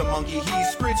 See the monkey,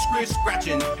 he's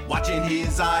scratching, watching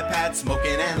his iPad,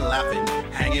 smoking and laughing,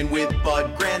 hanging with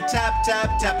Bud Grant,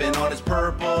 tapping on his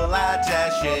purple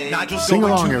attaché. Nigel's Sing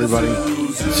going along, to everybody.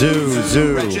 the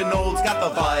Zoo. Reginald's got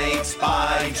the Vikes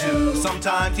by 2.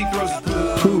 Sometimes he throws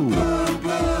his Poo.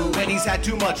 when he's had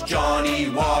too much Johnny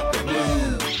Walker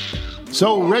Blue.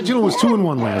 So Reginald was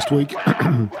 2-1 last week.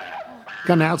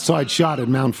 Got an outside shot at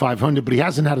Mount 500, but he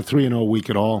hasn't had a 3-0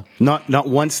 week at all. Not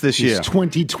once this year. He's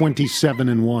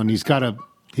 27-1. He's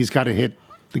got to hit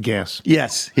the gas.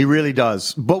 Yes, he really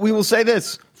does. But we will say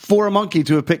this. For a monkey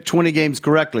to have picked 20 games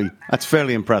correctly, that's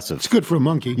fairly impressive. It's good for a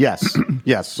monkey. Yes,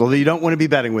 yes. Although you don't want to be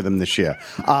betting with him this year.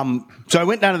 So I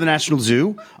went down to the National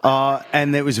Zoo,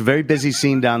 and there was a very busy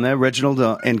scene down there. Reginald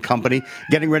and company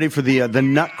getting ready for the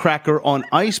Nutcracker on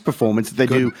Ice performance that they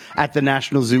do at the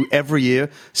National Zoo every year.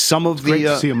 Great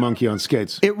to see a monkey on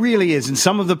skates. It really is. And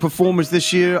some of the performers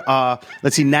this year,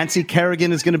 let's see, Nancy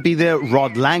Kerrigan is going to be there,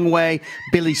 Rod Langway,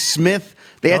 Billy Smith.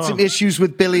 They had some issues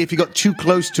with Billy. If you got too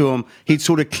close to him, he'd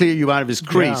sort of clear you out of his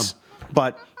crease. Yeah.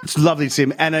 But it's lovely to see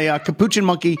him. And a capuchin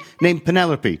monkey named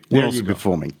Penelope will also be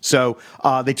performing. So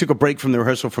they took a break from the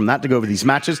rehearsal from that to go over these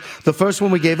matches. The first one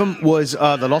we gave them was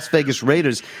the Las Vegas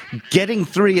Raiders getting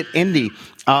 3 at Indy.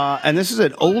 And this is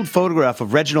an old photograph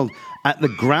of Reginald at the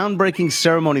groundbreaking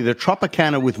ceremony, the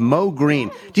Tropicana with Mo Green.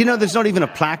 Do you know there's not even a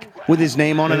plaque with his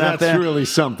name on it out there? That's really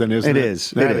something, isn't it? It is.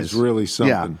 That is really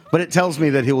something. Yeah, but it tells me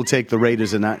that he will take the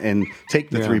Raiders and take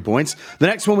the 3 points. The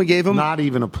next one we gave him... Not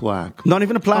even a plaque. Not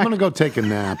even a plaque? I'm going to go take a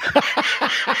nap.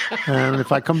 And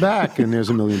if I come back and there's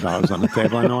 $1 million on the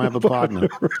table, I know I have a partner.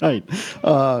 Right.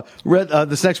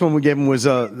 This next one we gave him was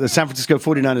the San Francisco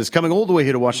 49ers coming all the way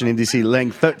here to Washington, D.C.,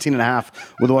 laying 13.5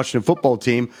 with the Washington football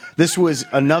team. This was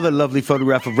another lovely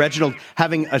photograph of Reginald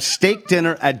having a steak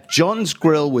dinner at John's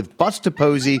Grill with Buster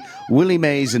Posey, Willie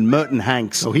Mays, and Merton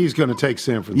Hanks. So he's going to take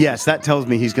San Francisco. Yes, that tells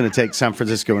me he's going to take San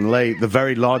Francisco and lay the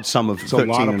very large sum of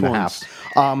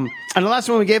 13.5. And the last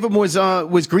one we gave him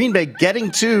was Green Bay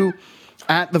getting 2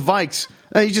 at the Vikes.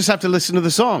 You just have to listen to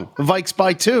the song. The Vikes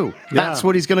by 2. That's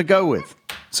what he's going to go with.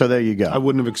 So there you go. I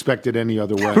wouldn't have expected any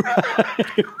other way.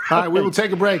 Right. All right, we will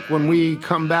take a break. When we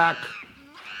come back,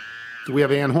 do we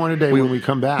have Ann Hornaday when we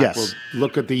come back? Yes. We'll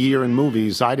look at the year in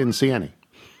movies. I didn't see any.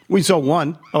 We saw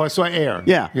one. Oh, I saw Air.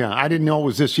 Yeah. Yeah, I didn't know it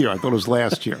was this year. I thought it was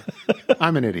last year.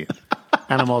 I'm an idiot.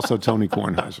 And I'm also Tony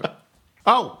Kornheiser.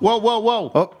 Oh,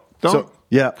 whoa. Oh, don't.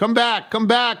 Come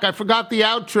back. I forgot the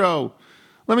outro.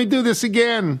 Let me do this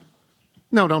again.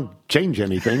 No, don't change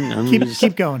anything.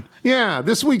 Keep going. Yeah,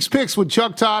 this week's picks with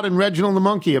Chuck Todd and Reginald the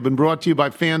Monkey have been brought to you by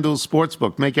FanDuel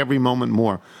Sportsbook. Make every moment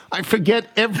more. I forget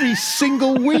every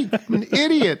single week. I'm an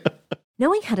idiot.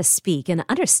 Knowing how to speak and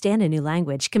understand a new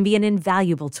language can be an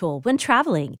invaluable tool when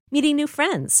traveling, meeting new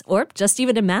friends, or just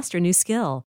even to master a new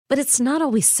skill. But it's not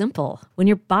always simple when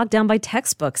you're bogged down by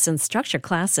textbooks and structured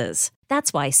classes.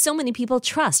 That's why so many people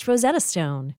trust Rosetta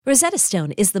Stone. Rosetta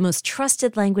Stone is the most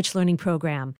trusted language learning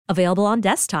program, available on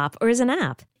desktop or as an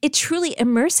app. It truly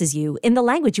immerses you in the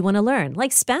language you want to learn,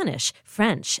 like Spanish,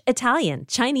 French, Italian,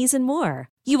 Chinese, and more.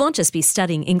 You won't just be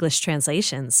studying English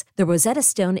translations. The Rosetta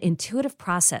Stone intuitive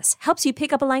process helps you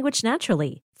pick up a language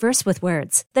naturally, first with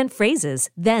words, then phrases,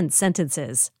 then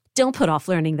sentences. Don't put off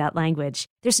learning that language.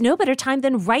 There's no better time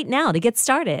than right now to get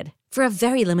started. For a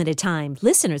very limited time,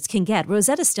 listeners can get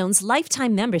Rosetta Stone's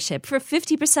lifetime membership for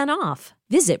 50% off.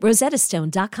 Visit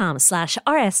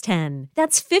rosettastone.com/rs10.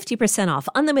 That's 50% off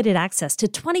unlimited access to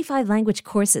 25 language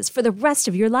courses for the rest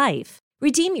of your life.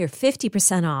 Redeem your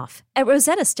 50% off at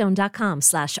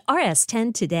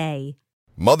rosettastone.com/rs10 today.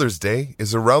 Mother's Day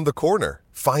is around the corner.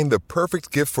 Find the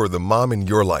perfect gift for the mom in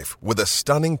your life with a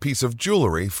stunning piece of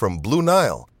jewelry from Blue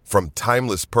Nile. From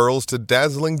timeless pearls to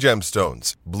dazzling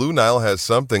gemstones, Blue Nile has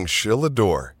something she'll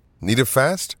adore. Need it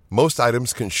fast? Most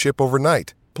items can ship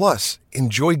overnight. Plus,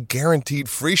 enjoy guaranteed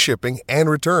free shipping and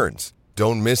returns.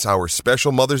 Don't miss our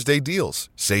special Mother's Day deals.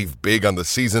 Save big on the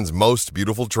season's most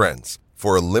beautiful trends.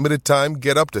 For a limited time,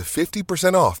 get up to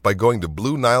 50% off by going to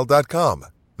BlueNile.com.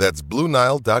 That's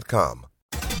BlueNile.com.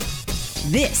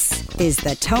 This is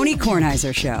the Tony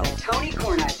Kornheiser Show. Tony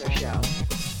Kornheiser Show.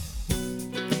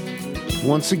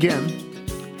 Once again,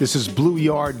 this is Blue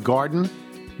Yard Garden,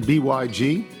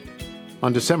 BYG.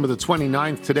 on December the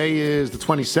 29th. Today is the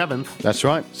 27th. That's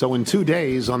right. So in 2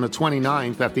 days, on the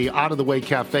 29th, at the Out of the Way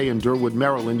Cafe in Durwood,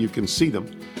 Maryland, you can see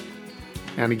them.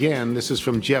 And again, this is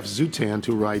from Jeff Zutant,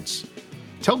 who writes,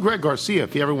 tell Greg Garcia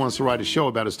if he ever wants to write a show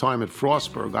about his time at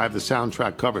Frostburg. I have the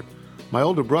soundtrack covered. My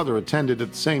older brother attended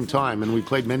at the same time, and we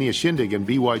played many a shindig, and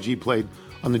BYG played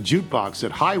on the jukebox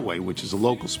at Highway, which is a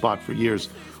local spot for years.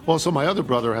 Also, my other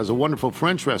brother has a wonderful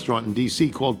French restaurant in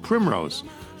D.C. called Primrose.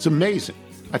 It's amazing.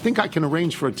 I think I can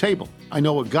arrange for a table. I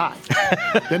know a guy.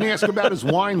 Then ask about his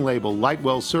wine label,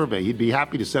 Lightwell Survey. He'd be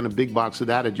happy to send a big box of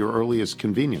that at your earliest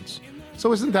convenience.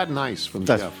 So isn't that nice from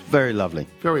Jeff? That's very lovely.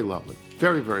 Very lovely.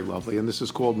 Very, very lovely. And this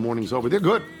is called Morning's Over. They're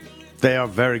good. They are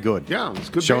very good. Yeah, it's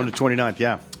good. Show on the 29th,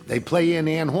 yeah. They play in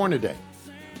Ann Hornaday.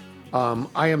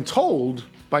 I am told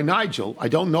by Nigel, I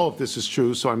don't know if this is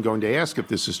true, so I'm going to ask if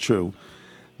this is true,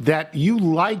 that you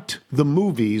liked the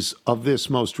movies of this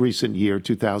most recent year,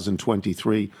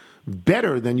 2023,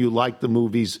 better than you liked the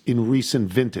movies in recent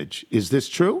vintage. Is this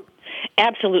true?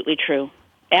 Absolutely true.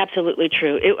 Absolutely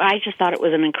true. I just thought it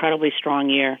was an incredibly strong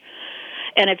year.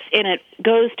 And it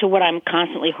goes to what I'm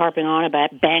constantly harping on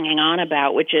about, banging on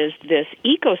about, which is this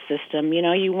ecosystem. You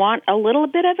know, you want a little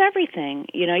bit of everything.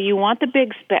 You know, you want the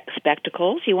big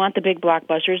spectacles, you want the big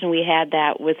blockbusters, and we had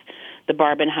that with the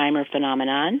Barbenheimer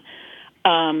phenomenon.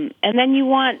 And then you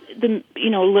want the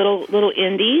little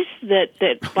indies that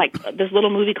like this little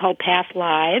movie called Past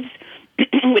Lives,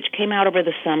 which came out over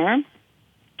the summer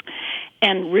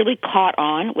and really caught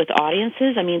on with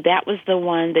audiences. I mean, that was the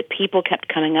one that people kept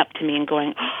coming up to me and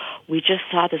going, oh, we just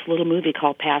saw this little movie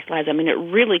called Past Lives. I mean, it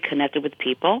really connected with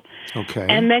people. Okay.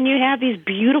 And then you have these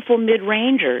beautiful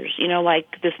mid-rangers, you know,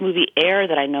 like this movie Air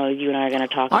that I know you and I are going to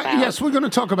talk about. Yes, we're going to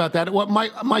talk about that. Well,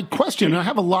 my question, I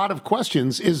have a lot of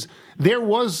questions, is there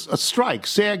was a strike,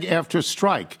 SAG after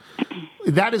strike.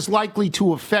 That is likely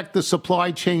to affect the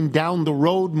supply chain down the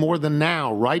road more than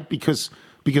now, right? Because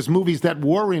movies that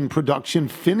were in production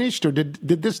finished, or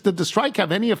did the strike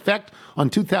have any effect on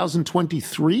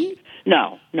 2023?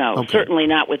 No, okay. Certainly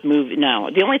not with movie. No,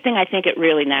 the only thing I think it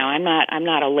really now. I'm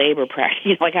not a labor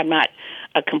practitioner. Like I'm not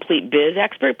a complete biz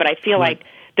expert, but I feel like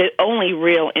the only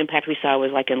real impact we saw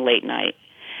was like in late night.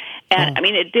 And I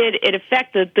mean, it didn't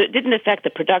affect the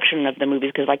production of the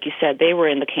movies because, like you said, they were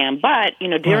in the can. But you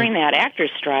know, during that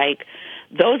actors' strike,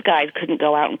 those guys couldn't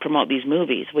go out and promote these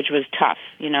movies, which was tough.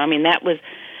 You know, I mean, it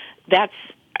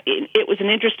was an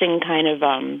interesting kind of,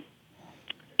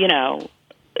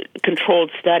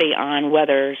 controlled study on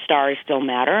whether stars still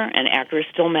matter and actors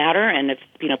still matter, and if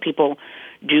people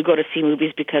do go to see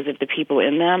movies because of the people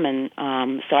in them, and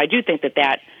so I do think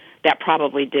that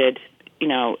probably did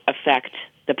affect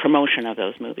the promotion of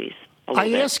those movies.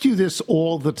 I ask you this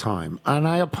all the time, and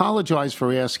I apologize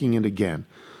for asking it again.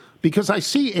 Because I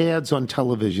see ads on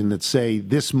television that say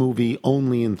this movie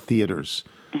only in theaters.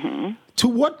 Mm-hmm. To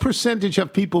what percentage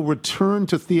have people returned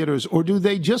to theaters, or do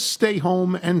they just stay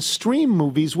home and stream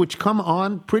movies which come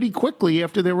on pretty quickly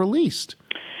after they're released?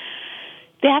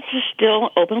 That's a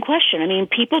still open question. I mean,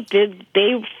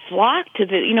 they flocked to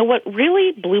what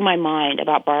really blew my mind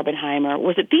about Barbenheimer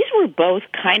was that these were both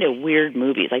kind of weird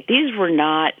movies. Like, these were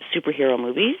not superhero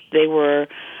movies.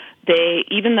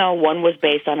 Even though one was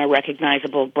based on a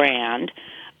recognizable brand,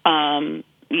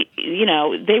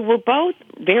 they were both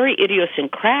very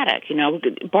idiosyncratic. You know,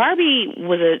 Barbie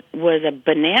was a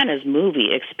bananas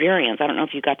movie experience. I don't know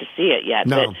if you got to see it yet,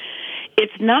 but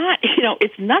it's not.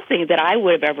 It's nothing that I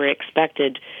would have ever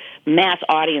expected mass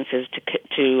audiences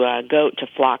to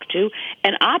flock to.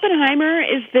 And Oppenheimer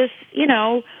is this,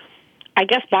 I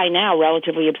guess by now,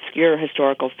 relatively obscure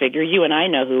historical figure. You and I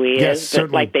know who he is, but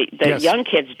like the young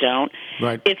kids don't.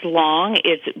 Right. It's long,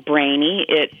 it's brainy,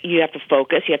 you have to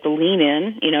focus, you have to lean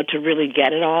in, to really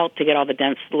get it all, to get all the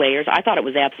dense layers. I thought it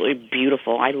was absolutely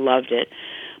beautiful. I loved it.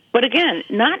 But again,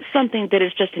 not something that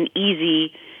is just an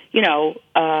easy,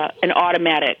 an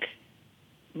automatic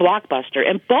blockbuster.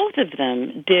 And both of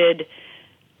them did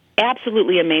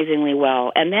absolutely amazingly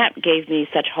well, and that gave me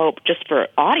such hope just for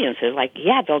audiences. Like,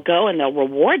 yeah, they'll go and they'll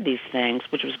reward these things,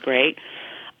 which was great.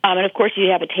 And of course, you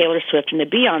have a Taylor Swift and a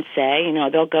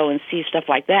Beyonce. They'll go and see stuff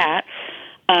like that.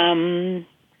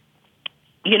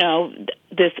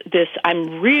 This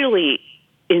I'm really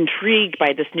intrigued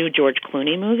by this new George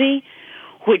Clooney movie,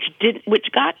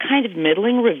 which got kind of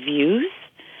middling reviews,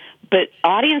 but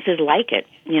audiences like it.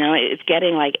 It's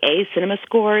getting like A cinema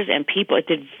scores, and it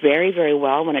did very, very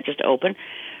well when it just opened.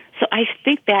 So I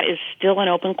think that is still an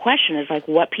open question, is like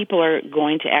what people are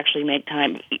going to actually make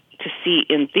time to see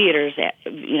in theaters,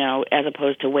 as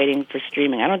opposed to waiting for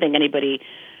streaming. I don't think anybody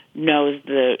knows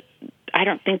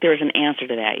don't think there's an answer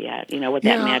to that yet. What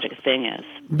that magic thing is.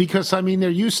 Because there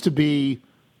used to be,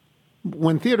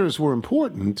 when theaters were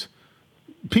important,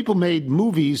 people made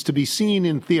movies to be seen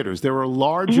in theaters. There were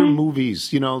larger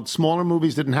movies, smaller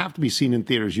movies didn't have to be seen in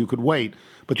theaters. You could wait,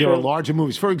 but there are larger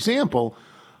movies. For example,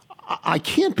 I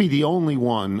can't be the only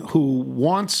one who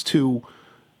wants to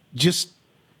just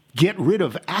get rid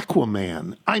of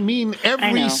Aquaman.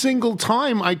 Every single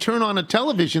time I turn on a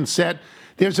television set,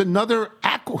 there's another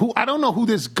who I don't know who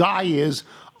this guy is.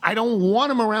 I don't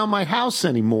want him around my house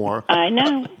anymore. I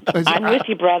know. I'm with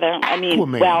you, brother.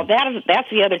 Aquaman. That's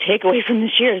the other takeaway from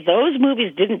this year. Those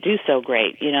movies didn't do so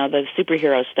great. The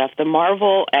superhero stuff. The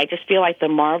Marvel, I just feel like the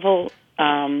Marvel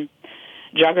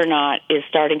juggernaut is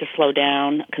starting to slow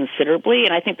down considerably,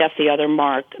 and I think that's the other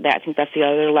that's the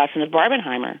other lesson of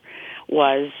Barbenheimer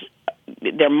was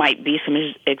there might be some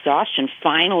exhaustion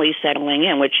finally settling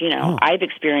in, which, I've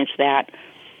experienced that.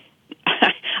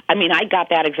 I got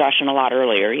that exhaustion a lot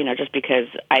earlier, just because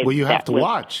you have to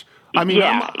watch.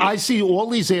 I see all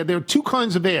these ads. There are two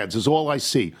kinds of ads is all I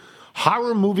see.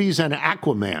 Horror movies and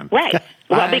Aquaman. Right.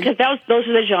 Well, because those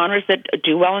are the genres that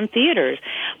do well in theaters.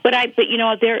 But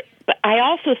I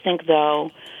also think,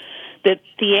 though, that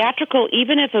theatrical,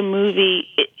 even if a movie,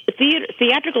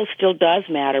 theatrical still does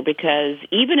matter, because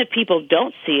even if people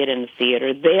don't see it in the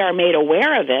theater, they are made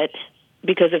aware of it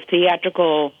because of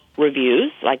theatrical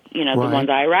reviews, like, the ones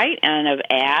I write, and of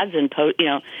ads and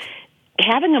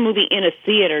having a movie in a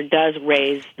theater does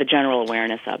raise the general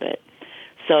awareness of it.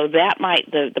 So that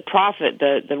might, the profit,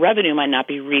 the revenue might not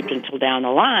be reaped until down the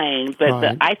line,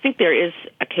 but I think there is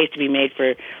a case to be made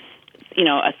for,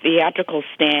 a theatrical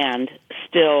stand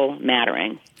still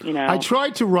mattering. I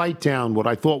tried to write down what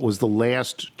I thought was the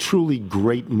last truly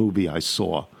great movie I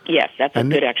saw. Yes, that's a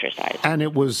good exercise. And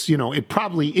it was, it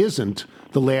probably isn't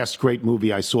the last great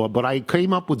movie I saw, but I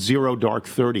came up with Zero Dark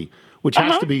 30, which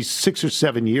has to be 6 or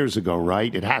 7 years ago,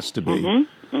 right? It has to be.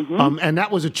 And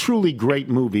that was a truly great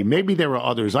movie. Maybe there are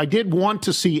others. I did want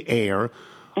to see Air.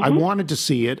 I wanted to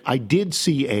see it. I did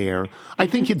see Air. I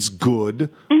think it's good.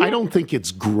 I don't think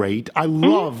it's great. I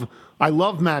love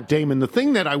Matt Damon. The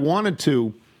thing that I wanted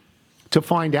to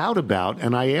find out about,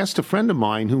 and I asked a friend of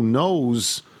mine who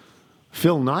knows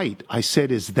Phil Knight, I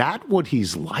said, is that what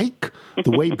he's like?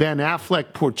 The way Ben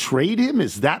Affleck portrayed him?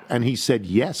 Is that? And he said,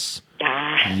 yes.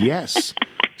 Yes.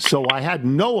 So I had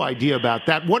no idea about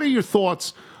that. What are your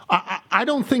thoughts? I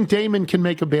don't think Damon can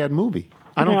make a bad movie.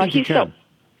 I don't think he can.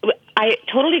 I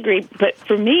totally agree. But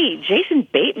for me, Jason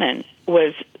Bateman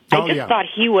was, thought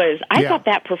he was, I thought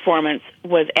that performance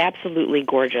was absolutely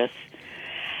gorgeous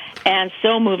and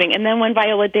so moving. And then when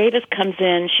Viola Davis comes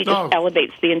in, she just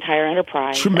elevates the entire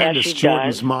enterprise. Tremendous. As she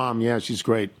Jordan's does. mom. Yeah, she's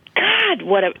great. God,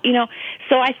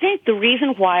 so I think the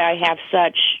reason why I have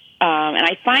such, and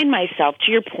I find myself,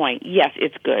 to your point, yes,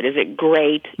 it's good. Is it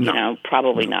great? No.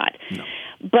 Probably not. No.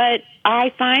 But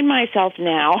I find myself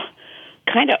now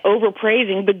kind of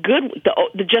overpraising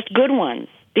the just good ones,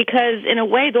 because in a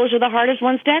way those are the hardest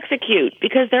ones to execute,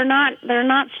 because they're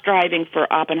not striving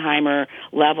for Oppenheimer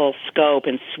level scope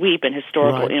and sweep and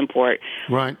historical import.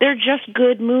 Right. They're just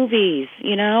good movies,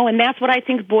 and that's what I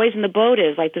think Boys in the Boat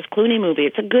is, like this Clooney movie.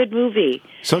 It's a good movie.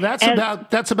 So that's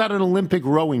about an Olympic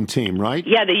rowing team, right?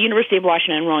 Yeah, the University of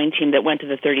Washington rowing team that went to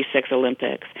the 36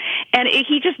 Olympics. And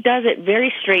he just does it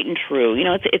very straight and true.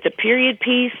 It's a period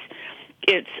piece.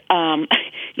 It's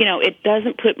it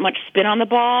doesn't put much spin on the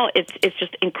ball. It's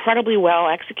just incredibly well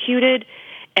executed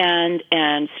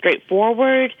and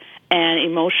straightforward and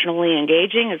emotionally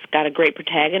engaging. It's got a great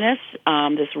protagonist,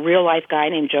 this real life guy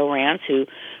named Joe Rance, who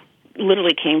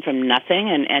literally came from nothing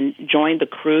and joined the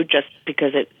crew just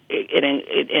because it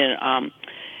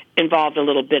involved a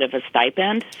little bit of a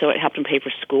stipend, so it helped him pay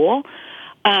for school.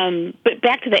 But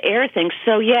back to the Air thing.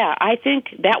 So yeah, I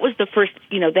think that was the first.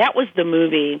 That was the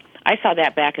movie. I saw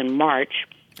that back in March.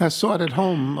 I saw it at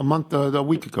home a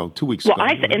week ago, 2 weeks ago.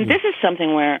 And this is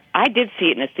something where I did see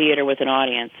it in a theater with an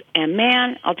audience, and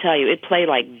man, I'll tell you, it played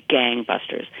like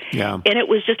gangbusters. Yeah. And it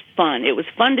was just fun. It was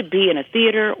fun to be in a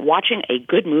theater watching a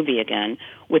good movie again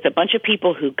with a bunch of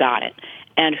people who got it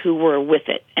and who were with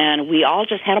it, and we all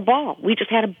just had a ball. We just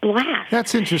had a blast.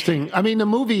 That's interesting. The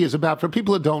movie is about, for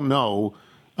people that don't know,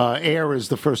 Air is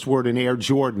the first word in Air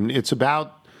Jordan. It's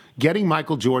about getting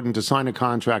Michael Jordan to sign a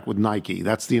contract with Nike.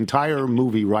 That's the entire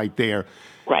movie right there.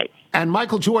 Right. And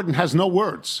Michael Jordan has no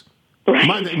words.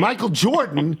 Right. Michael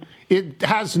Jordan, it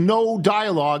has no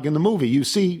dialogue in the movie. You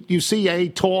see a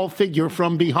tall figure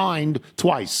from behind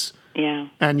twice. Yeah.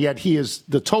 And yet he is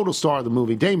the total star of the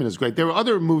movie. Damon is great. There are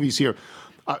other movies here.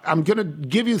 I'm going to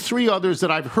give you 3 others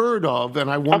that I've heard of, and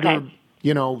I wonder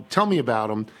Tell me about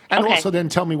them. And Okay. also then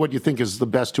tell me what you think is the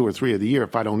best 2 or 3 of the year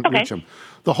if I don't Okay. reach them.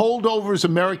 The Holdovers,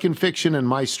 American Fiction, and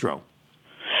Maestro.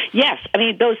 Yes, I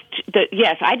mean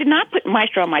yes, I did not put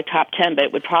Maestro on my top 10,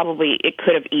 but it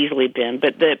could have easily been.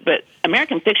 But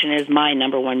American Fiction is my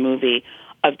number one movie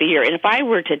of the year. And if I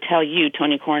were to tell you,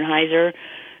 Tony Kornheiser,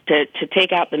 to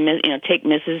take out take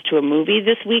Mrs. to a movie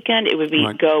this weekend, it would be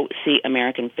go see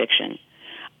American Fiction.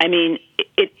 I mean,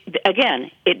 it's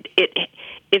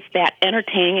that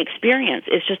entertaining experience.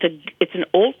 It's an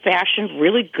old-fashioned,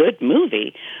 really good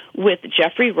movie with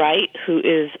Jeffrey Wright, who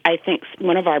is, I think,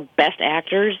 one of our best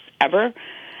actors ever,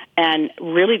 and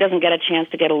really doesn't get a chance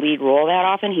to get a lead role that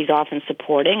often. He's often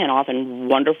supporting and often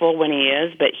wonderful when he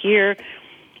is, but here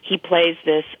he plays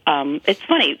this. It's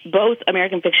funny, both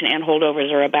American Fiction and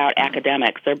Holdovers are about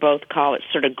academics. They're both college,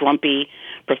 sort of grumpy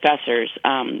professors.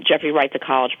 Jeffrey Wright's a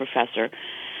college professor.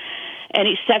 And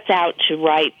he sets out to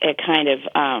write a kind of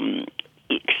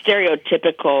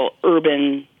stereotypical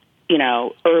urban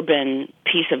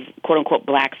piece of quote-unquote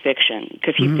black fiction,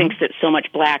 because he thinks that so much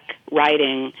black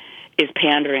writing is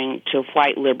pandering to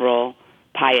white liberal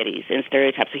pieties and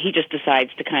stereotypes. So he just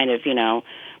decides to kind of,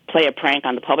 play a prank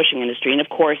on the publishing industry. And, of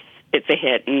course, it's a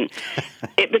hit. And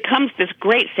it becomes this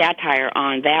great satire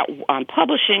on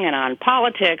publishing and on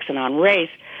politics and on race.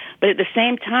 But at the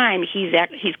same time, he's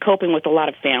coping with a lot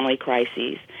of family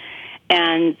crises.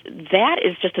 And that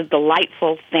is just a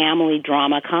delightful family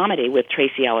drama comedy with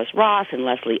Tracee Ellis Ross and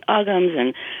Leslie Uggams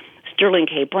and Sterling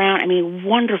K. Brown. I mean,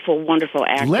 wonderful, wonderful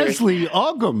actors. Leslie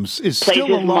Uggams is plays still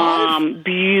his alive? mom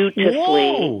beautifully.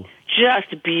 Whoa.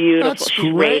 Just beautiful. That's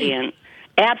She's great. radiant.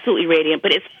 Absolutely radiant.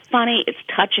 But it's funny, it's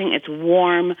touching, it's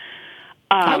warm.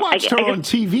 I watched her on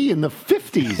TV in the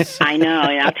 50s. I know,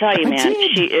 and I'll tell you, I man,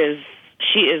 did.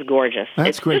 she is gorgeous. That's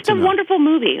it's great just to a know. wonderful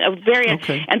movie.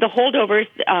 Okay. And The Holdovers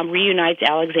reunites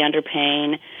Alexander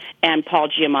Payne and Paul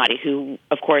Giamatti, who,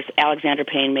 of course, Alexander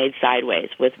Payne made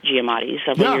Sideways with Giamatti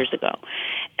several years ago.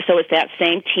 So it's that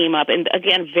same team up. And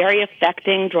again, very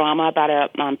affecting drama about a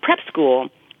prep school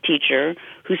teacher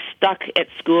who's stuck at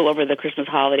school over the Christmas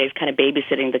holidays, kind of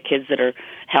babysitting the kids that are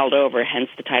held over, hence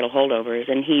the title Holdovers.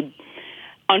 And he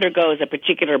undergoes a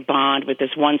particular bond with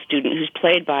this one student who's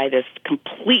played by this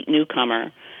complete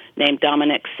newcomer named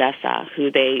Dominic Sessa,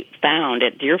 who they found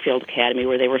at Deerfield Academy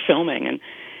where they were filming. And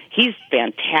he's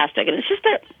fantastic. And it's just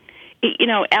that,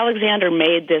 Alexander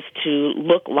made this to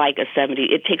look like a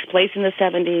 70s. It takes place in the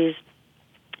 70s.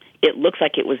 It looks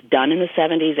like it was done in the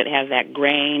 70s. It has that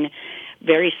grain,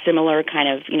 very similar kind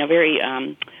of, very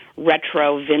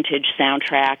retro vintage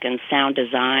soundtrack and sound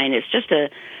design. It's just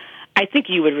I think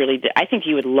you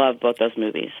would love both those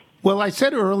movies. Well, I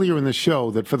said earlier in the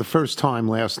show that for the first time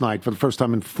last night, for the first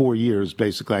time in 4 years,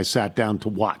 basically, I sat down to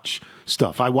watch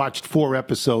stuff. I watched 4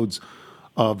 episodes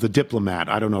of The Diplomat.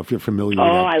 I don't know if you're familiar with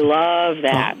that. Oh, I love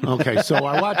that. Okay, so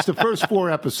I watched the first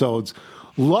 4 episodes.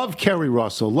 Love Kerry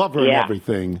Russell. Love her and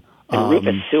everything. And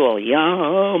Rufus Sewell,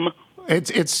 yum.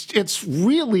 It's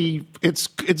really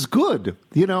good,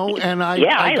 and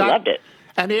I loved it.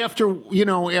 And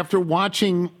after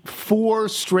watching 4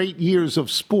 straight years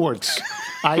of sports,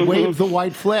 I waved the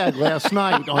white flag last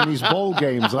night on these bowl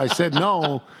games. I said,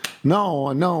 no.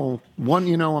 I'm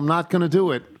not going to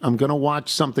do it. I'm going to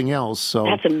watch something else. So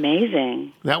that's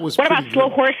amazing. That was. What about good. Slow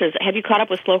Horses? Have you caught up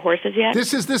with Slow Horses yet?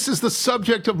 This is the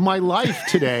subject of my life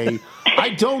today.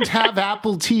 I don't have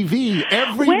Apple TV.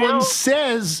 Everyone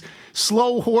says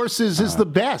Slow Horses is the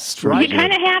best, right? You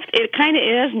kind of have to. It kind of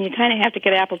is, and you kind of have to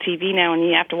get Apple TV now, and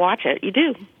you have to watch it. You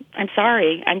do. I'm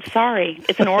sorry.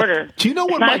 It's an order. Do you know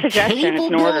what my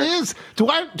cable bill is? Do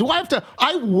I have to?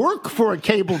 I work for a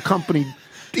cable company.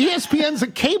 ESPN's a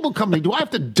cable company. Do I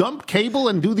have to dump cable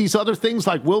and do these other things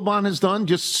like Wilbon has done,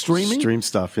 just streaming? Stream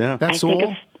stuff, yeah. That's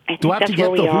all? Do I have to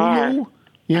get the Hulu?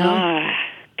 God.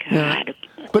 Yeah.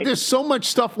 But there's so much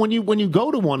stuff when you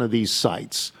go to one of these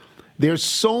sites. There's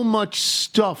so much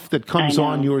stuff that comes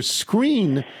on your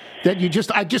screen that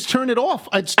I just turn it off.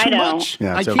 It's too much.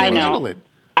 Yeah, I can't handle it.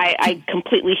 I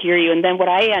completely hear you. And then what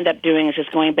I end up doing is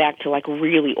just going back to like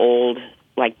really old,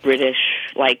 like British,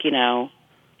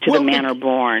 to the Manor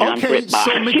Born on BritBox.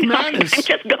 So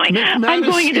McManus, I'm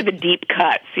going into the deep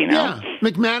cuts, Yeah,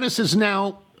 McManus is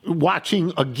now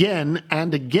watching again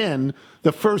and again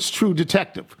The First True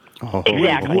Detective.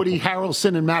 Exactly. With Woody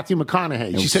Harrelson and Matthew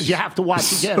McConaughey. She said, you have to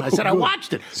watch again. I said, I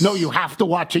watched it. No, you have to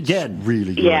watch again.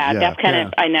 Really good. Yeah, that's kind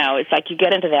of, I know. It's like you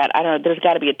get into that. I don't know, there's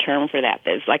got to be a term for that.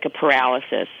 There's like a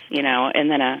paralysis, and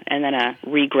then a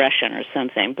regression or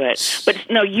something. But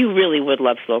no, you really would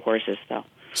love Slow Horses, though.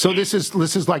 So this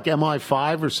is like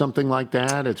MI5 or something like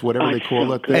that? It's whatever they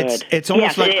call it. It's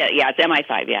almost like... it's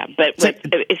MI5, yeah. But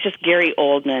it's just Gary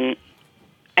Oldman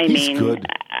He's good.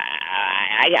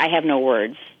 I have no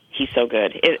words. He's so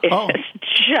good. It's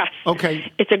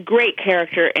a great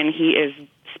character, and he is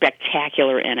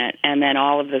spectacular in it. And then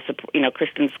all of the,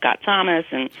 Kristen Scott Thomas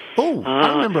and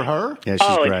I remember her. Yeah,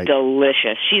 she's great. It's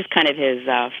delicious. She's kind of his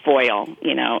foil,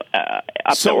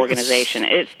 up the organization.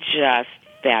 It's just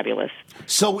fabulous.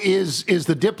 So is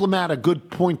The Diplomat a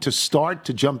good point to start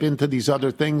to jump into these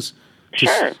other things?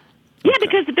 Sure. Yeah,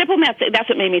 because The Diplomat, that's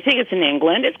what made me think it's in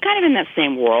England. It's kind of in that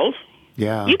same world.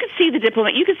 Yeah. You could see The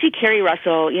Diplomat. You could see Kerry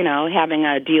Russell, having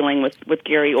a dealing with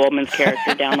Gary Oldman's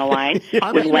character down the line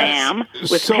with Lamb,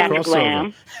 with Patrick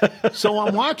Lamb. So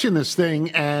I'm watching this thing,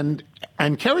 and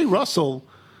Kerry Russell,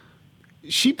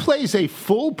 she plays a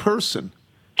full person.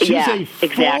 She's a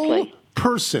full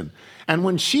person. And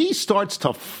when she starts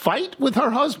to fight with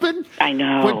her husband, I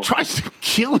know, when tries to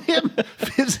kill him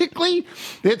physically,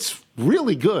 it's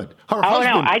really good. Her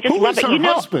husband, I just love it. Her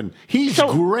husband, he's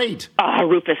great.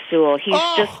 Rufus Sewell, he's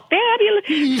just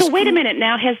fabulous. So wait a minute,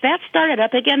 now has that started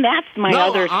up again? That's my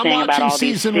other thing about all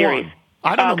these series.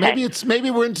 I don't know.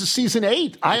 Maybe we're into season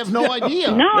 8. I have no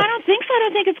idea. No, I don't think so. I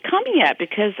don't think it's coming yet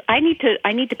because I need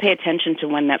to pay attention to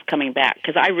when that's coming back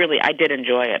because I did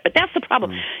enjoy it. But that's the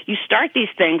problem. You start these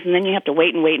things and then you have to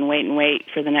wait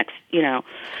for the next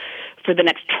for the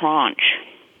next tranche.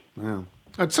 Wow.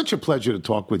 It's such a pleasure to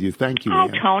talk with you. Thank you,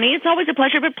 Ann. Tony, it's always a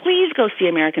pleasure, but please go see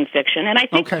American Fiction. And I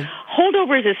think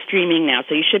Holdovers is streaming now,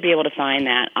 so you should be able to find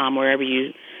that wherever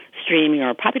you stream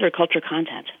your popular culture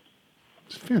content.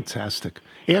 It's fantastic.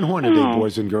 Ann Hornaday,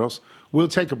 boys and girls. We'll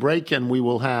take a break, and we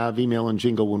will have email and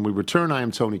jingle when we return. I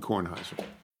am Tony Kornheiser.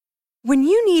 When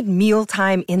you need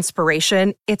mealtime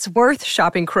inspiration, it's worth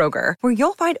shopping Kroger, where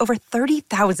you'll find over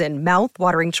 30,000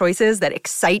 mouth-watering choices that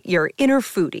excite your inner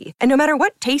foodie. And no matter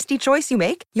what tasty choice you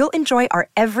make, you'll enjoy our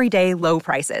everyday low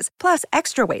prices, plus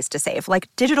extra ways to save, like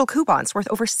digital coupons worth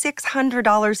over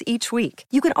 $600 each week.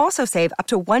 You can also save up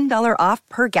to $1 off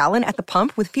per gallon at the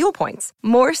pump with fuel points.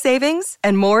 More savings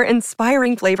and more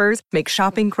inspiring flavors make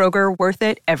shopping Kroger worth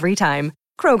it every time.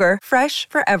 Kroger, fresh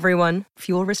for everyone.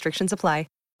 Fuel restrictions apply.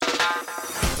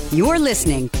 You're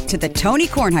listening to The Tony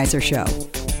Kornheiser Show.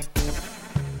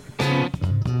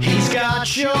 He's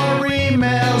got your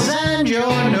emails and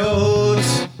your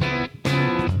notes.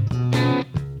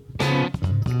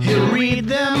 He'll read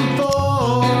them for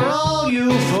all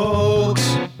you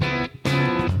folks.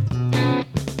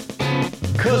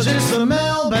 'Cause it's the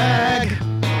mailbag.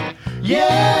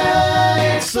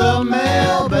 Yeah, it's the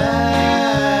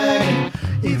mailbag.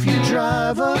 If you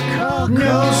drive a car,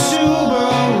 no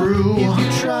Subaru. If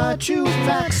you try to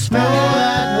fax, no,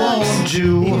 that won't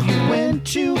do. If you went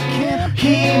to camp,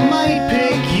 he might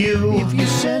pick you. If you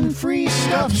send free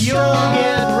stuff, you'll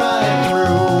get right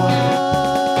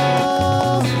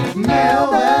through.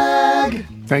 Mailbag.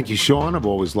 Thank you, Sean. I've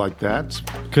always liked that.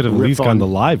 Could have at least gone the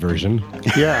live version.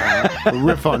 Yeah. A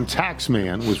riff on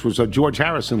Taxman, which was a George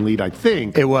Harrison lead, I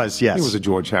think. It was, yes. It was a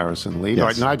George Harrison lead. Yes. All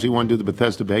right, Nigel, you want to do the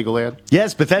Bethesda Bagel ad?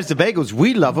 Yes, Bethesda Bagels.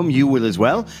 We love them. You will as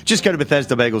well. Just go to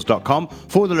BethesdaBagels.com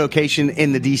for the location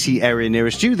in the D.C. area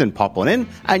nearest you. Then pop on in,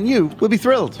 and you will be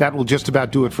thrilled. That will just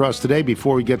about do it for us today.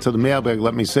 Before we get to the mailbag,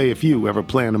 let me say, if you ever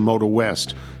plan to motor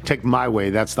west, take my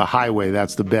way. That's the highway.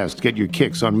 That's the best. Get your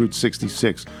kicks on Route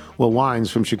 66. Well, winds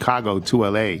from Chicago to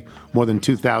L.A., more than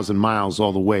 2,000 miles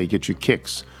all the way. Get your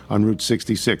kicks on Route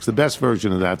 66. The best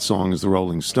version of that song is the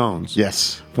Rolling Stones.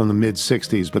 Yes. From the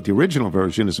mid-'60s, but the original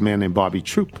version is a man named Bobby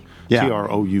Troup. Yeah.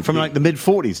 T-R-O-U-P. From like the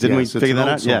mid-'40s, didn't we figure that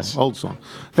out? Song, yes. Old song.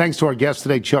 Thanks to our guests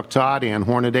today, Chuck Todd, Ann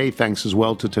Hornaday. Thanks as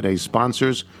well to today's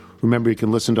sponsors. Remember, you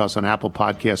can listen to us on Apple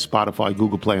Podcasts, Spotify,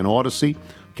 Google Play, and Odyssey.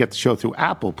 Get the show through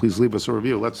Apple. Please leave us a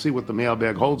review. Let's see what the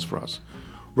mailbag holds for us.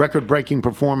 Record-breaking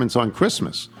performance on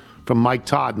Christmas from Mike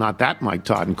Todd, not that Mike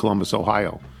Todd in Columbus,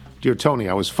 Ohio. Dear Tony,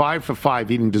 I was 5 for 5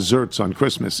 eating desserts on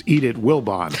Christmas. Eat it,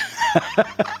 Wilbon.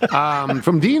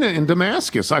 From Dina in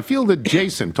Damascus, I feel that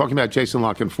Jason, talking about Jason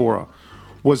Lockenfora,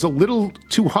 was a little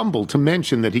too humble to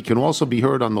mention that he can also be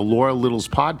heard on the Laura Littles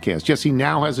podcast. Yes, he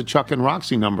now has a Chuck and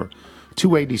Roxy number,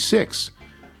 286.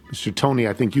 Mr. Tony,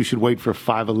 I think you should wait for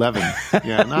 511.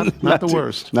 Yeah, not the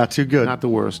worst. Not too good. Not the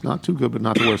worst. Not too good, but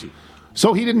not the worst.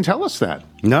 So he didn't tell us that.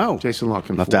 No. Jason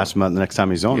Lockenfora. I'll have to ask him about the next time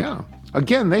he's on. Yeah.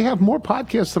 Again, they have more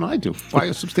podcasts than I do by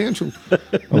a substantial I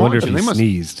wonder if he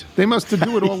sneezed. They must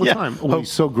do it all the time. Oh, he's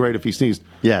so great if he sneezed.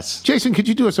 Yes. Jason, could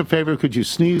you do us a favor? Could you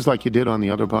sneeze like you did on the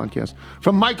other podcast?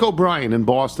 From Mike O'Brien in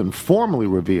Boston, formerly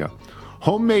Revere.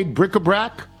 Homemade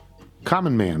bric-a-brac?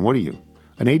 Common man, what are you?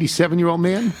 An 87-year-old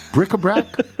man?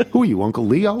 Bric-a-brac? Who are you, Uncle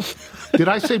Leo? Did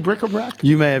I say bric-a-brac?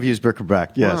 You may have used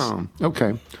bric-a-brac, yes. Oh,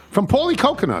 okay. From Paulie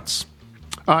Coconuts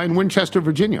in Winchester,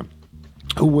 Virginia,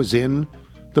 who was in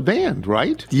the band,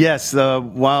 right? Yes, the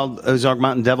Wild Ozark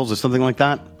Mountain Devils or something like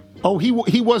that. Oh, he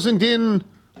wasn't in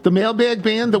the Mailbag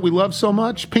Band that we love so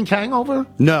much? Pink Hangover?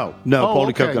 No,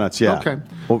 Baldy Coconuts, yeah. Okay.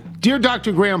 Dear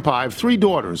Dr. Grandpa, I have 3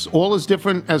 daughters, all as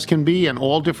different as can be and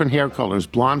all different hair colors,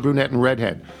 blonde, brunette, and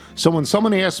redhead. So when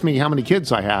someone asks me how many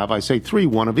kids I have, I say 3,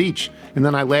 one of each. And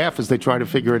then I laugh as they try to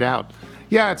figure it out.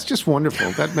 Yeah, it's just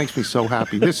wonderful. That makes me so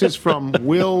happy. This is from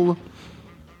Will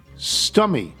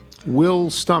Stummy.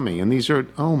 And these are,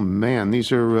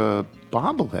 these are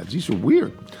bobbleheads. These are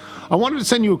weird. I wanted to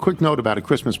send you a quick note about a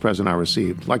Christmas present I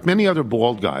received. Like many other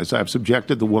bald guys, I have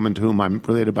subjected the woman to whom I'm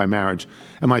related by marriage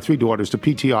and my 3 daughters to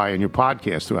PTI and your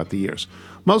podcast throughout the years.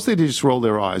 Mostly they just roll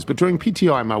their eyes, but during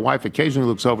PTI, my wife occasionally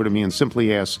looks over to me and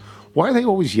simply asks, why are they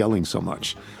always yelling so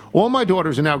much? All my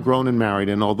daughters are now grown and married,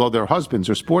 and although their husbands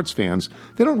are sports fans,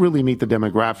 they don't really meet the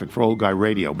demographic for old guy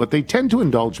radio, but they tend to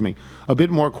indulge me a bit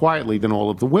more quietly than all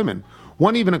of the women.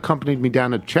 One even accompanied me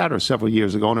down to Chatter several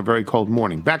years ago on a very cold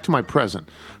morning. Back to my present.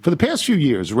 For the past few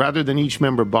years, rather than each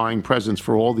member buying presents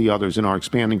for all the others in our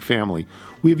expanding family,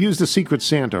 we have used the Secret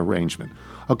Santa arrangement.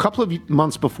 A couple of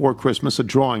months before Christmas, a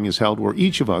drawing is held where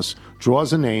each of us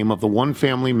draws a name of the one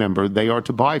family member they are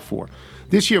to buy for.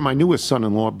 This year, my newest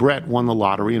son-in-law, Brett, won the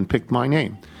lottery and picked my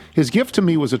name. His gift to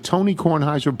me was a Tony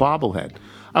Kornheiser bobblehead.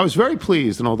 I was very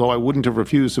pleased, and although I wouldn't have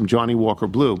refused some Johnny Walker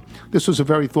Blue, this was a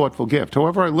very thoughtful gift.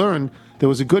 However, I learned there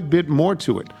was a good bit more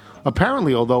to it.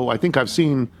 Apparently, although I think I've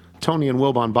seen Tony and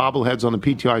Wilbon bobbleheads on the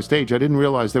PTI stage, I didn't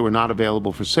realize they were not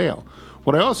available for sale.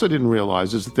 What I also didn't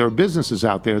realize is that there are businesses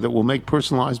out there that will make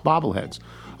personalized bobbleheads.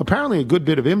 Apparently, a good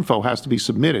bit of info has to be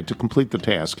submitted to complete the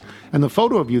task, and the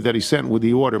photo of you that he sent with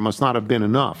the order must not have been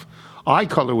enough. Eye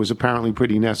color was apparently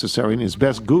pretty necessary, and his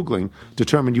best Googling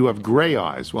determined you have gray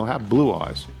eyes. Well, have blue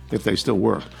eyes, if they still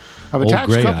work. I've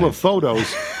attached a couple of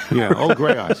photos. Yeah, old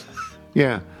gray eyes.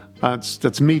 Yeah,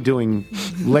 that's me doing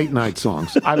late-night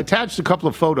songs. I've attached a couple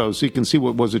of photos so you can see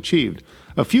what was achieved.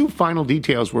 A few final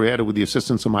details were added with the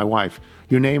assistance of my wife.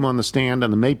 Your name on the stand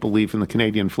and the maple leaf and the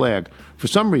Canadian flag. For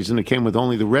some reason, it came with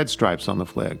only the red stripes on the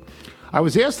flag. I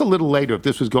was asked a little later if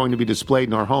this was going to be displayed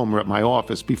in our home or at my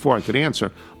office. Before I could answer,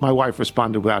 my wife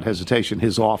responded without hesitation,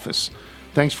 his office.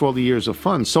 Thanks for all the years of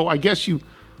fun. So I guess it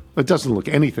doesn't look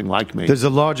anything like me. There's a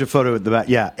larger photo at the back.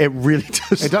 Yeah, it really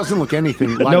does. It doesn't look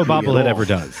anything like no me bobblehead ever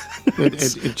does.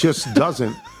 It just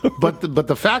doesn't. But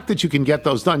the fact that you can get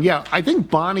those done. Yeah, I think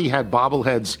Bonnie had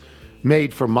bobbleheads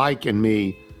made for Mike and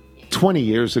me 20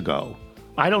 years ago.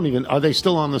 Are they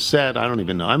still on the set? I don't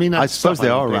even know. I mean, I suppose they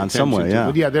are around somewhere, yeah.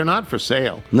 But yeah, they're not for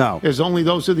sale. No.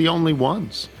 Those are the only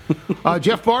ones.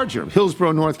 Jeff Barger,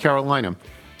 Hillsborough, North Carolina.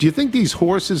 Do you think these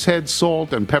horses' head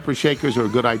salt and pepper shakers are a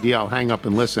good idea? I'll hang up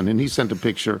and listen. And he sent a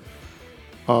picture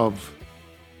of...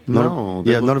 none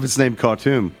of it's named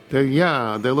Khartoum. They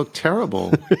look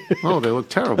terrible. They look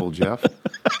terrible, Jeff.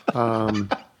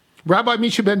 Rabbi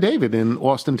Misha Ben David in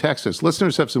Austin, Texas.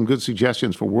 Listeners have some good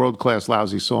suggestions for world-class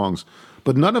lousy songs,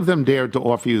 but none of them dared to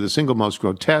offer you the single most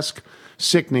grotesque,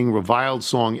 sickening, reviled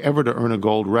song ever to earn a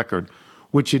gold record,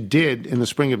 which it did in the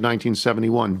spring of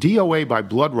 1971. DOA by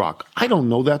Blood Rock. I don't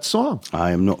know that song. I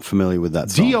am not familiar with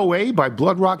that song. DOA by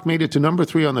Blood Rock made it to number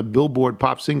 3 on the Billboard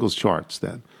Pop Singles charts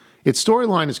then. Its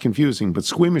storyline is confusing, but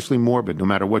squeamishly morbid, no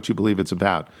matter what you believe it's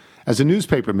about. As a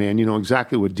newspaper man, you know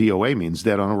exactly what DOA means,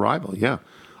 dead on arrival, yeah.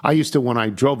 I used to, when I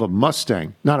drove a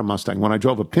when I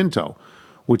drove a Pinto,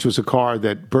 which was a car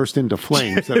that burst into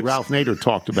flames that Ralph Nader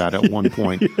talked about at one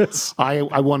point. Yes. I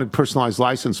wanted personalized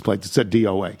license plate that said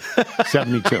DOA,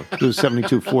 72. It was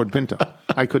 72 Ford Pinto.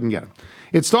 I couldn't get it.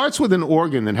 It starts with an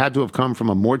organ that had to have come from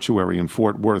a mortuary in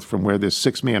Fort Worth from where this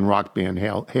 6-man rock band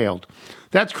hailed.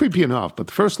 That's creepy enough, but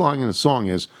the first line in the song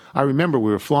is, I remember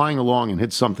we were flying along and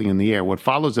hit something in the air. What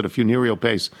follows at a funereal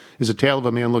pace is a tale of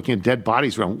a man looking at dead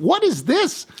bodies around. What is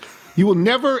this? You will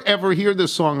never, ever hear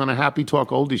this song on a Happy Talk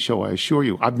Oldie show, I assure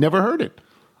you. I've never heard it.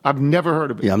 I've never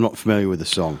heard of it. Yeah, I'm not familiar with the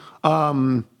song.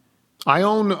 I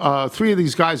own 3 of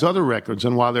these guys' other records,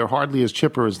 and while they're hardly as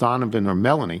chipper as Donovan or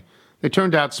Melanie, they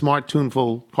turned out smart,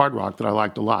 tuneful hard rock that I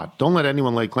liked a lot. Don't let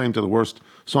anyone lay claim to the worst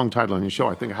song title on your show.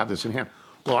 I think I have this in hand.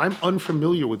 Well, I'm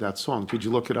unfamiliar with that song. Could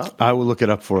you look it up? I will look it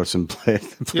up for us and play it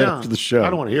after the show. I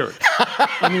don't want to hear it.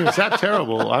 I mean, it's that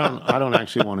terrible. I don't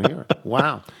actually want to hear it.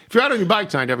 Wow. If you're out on your bike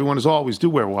tonight, everyone, as always, do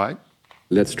wear white.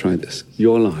 Let's try this.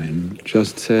 Your line,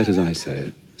 just say it as I say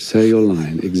it. Say your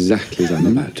line exactly as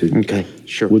I'm about to. Okay,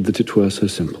 sure. Would that it were so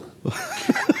simple.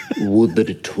 Would that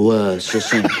it were so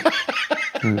simple.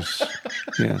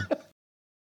 Yeah.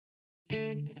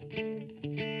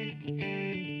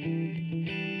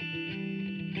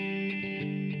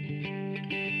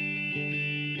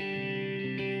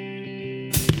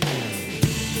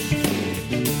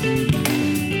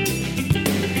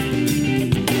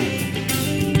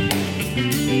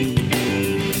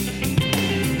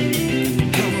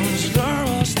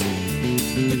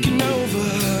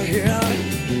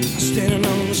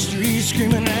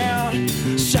 screaming out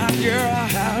inside your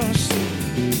house.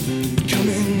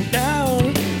 Coming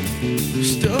down,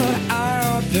 stood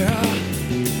out there.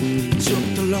 Took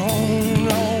the long,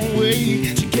 long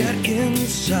way to get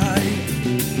inside.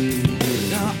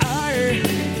 Now I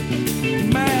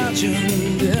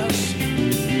imagine this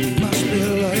must be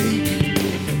like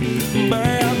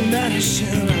bad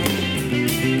medicine.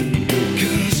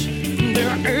 'Cause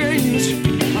there ain't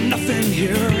nothing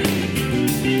here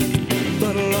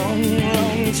but a long,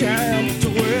 long time to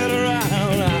wait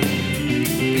around.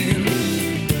 And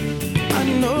I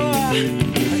know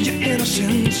you're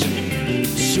innocent,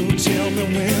 so tell me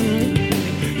when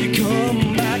you come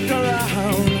back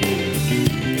around.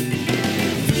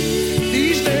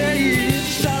 These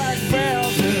days I like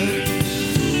velvet,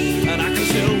 and I can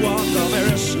still walk a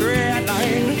very straight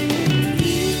line.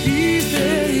 These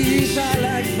days I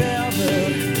like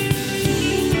velvet,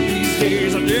 these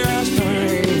days are just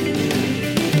fine.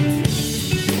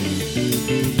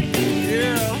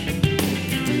 Yeah.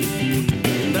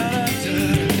 Da-da-da.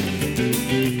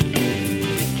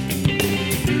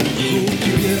 Hope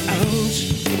you get out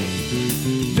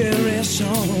very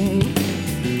soon,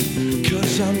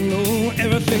 'cause I know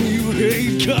everything you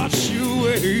hate cuts you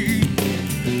away.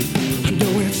 I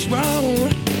know it's wrong,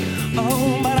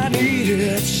 oh, but I need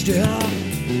it still.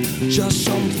 Just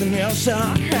something else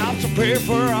I have to pay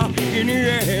for in the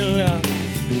end.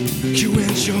 You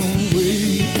went your way,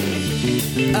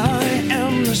 I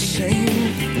am the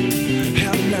same,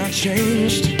 have not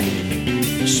changed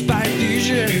despite these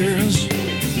years.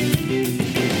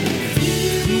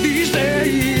 These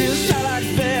days I like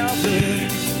velvet,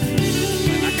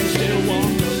 and I can still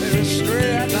walk a very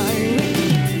straight line.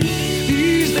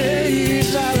 These days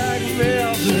I like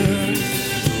velvet,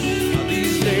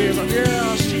 these days are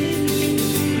just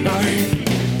right.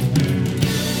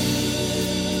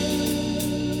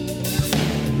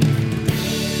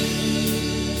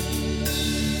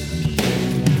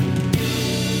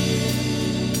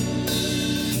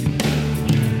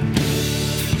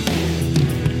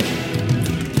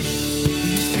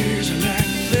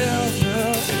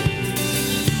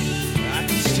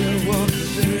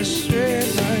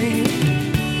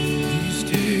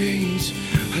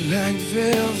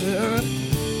 Velvet,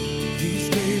 these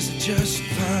days are just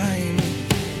fine.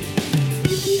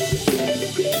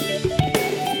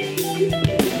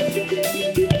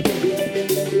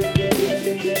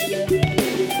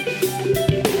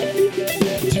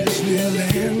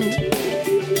 Disneyland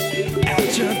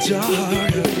after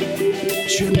dark,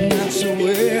 shooting nights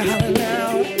away, hiding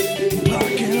out in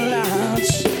parking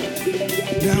lots.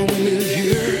 Now we live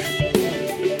here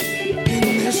in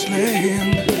this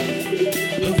land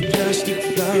of plastic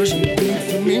flowers and pink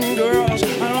flamingos.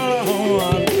 I don't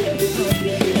know,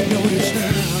 you know it's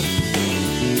not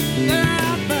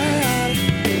that bad.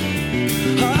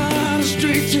 I'm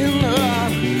straighten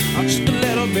up just a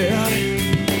little bit,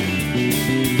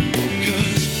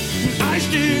 'cause I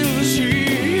still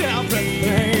see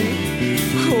everything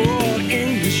caught in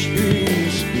the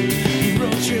streets,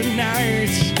 roadside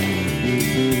nights,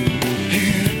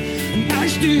 and I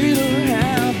still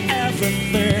have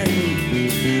everything.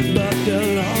 But the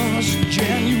lost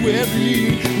January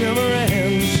never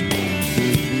ends.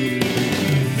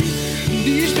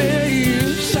 These days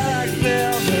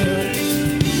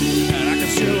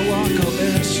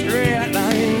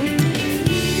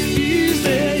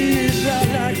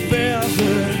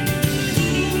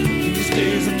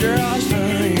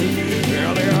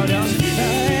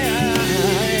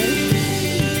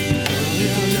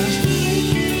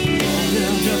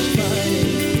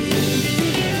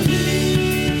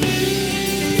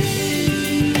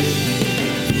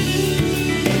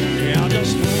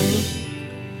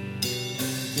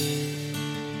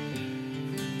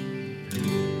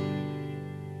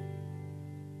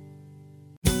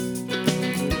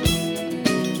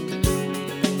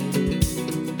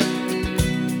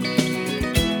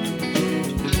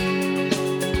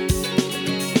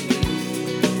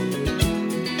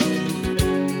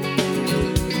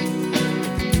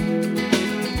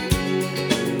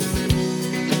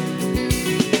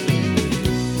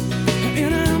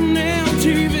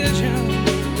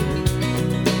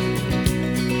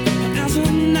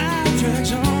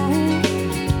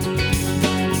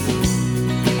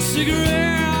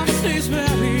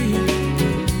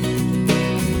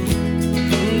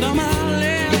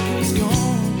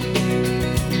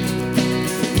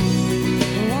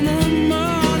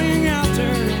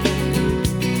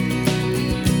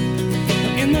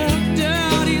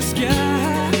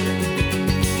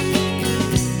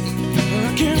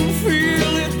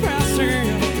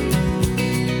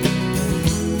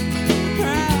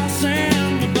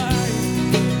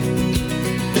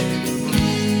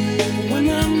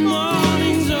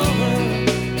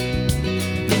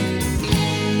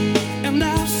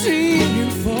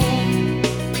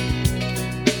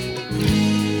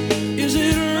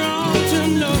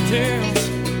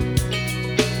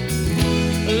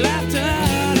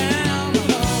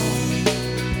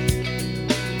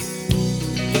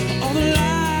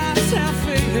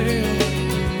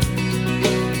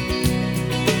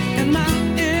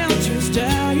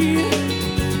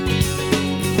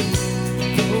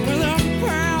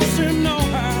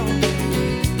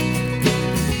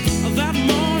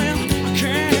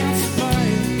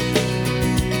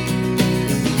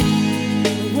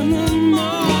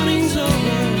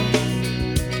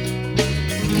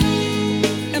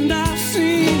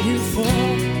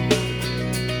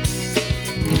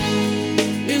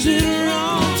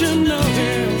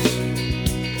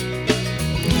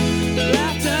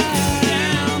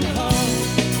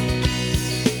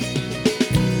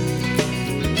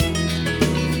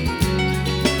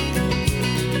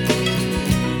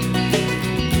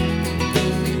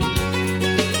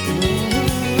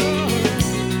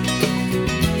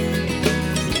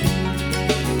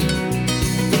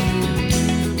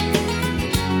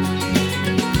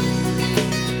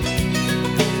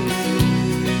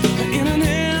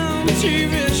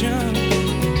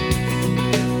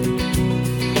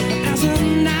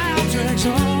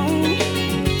So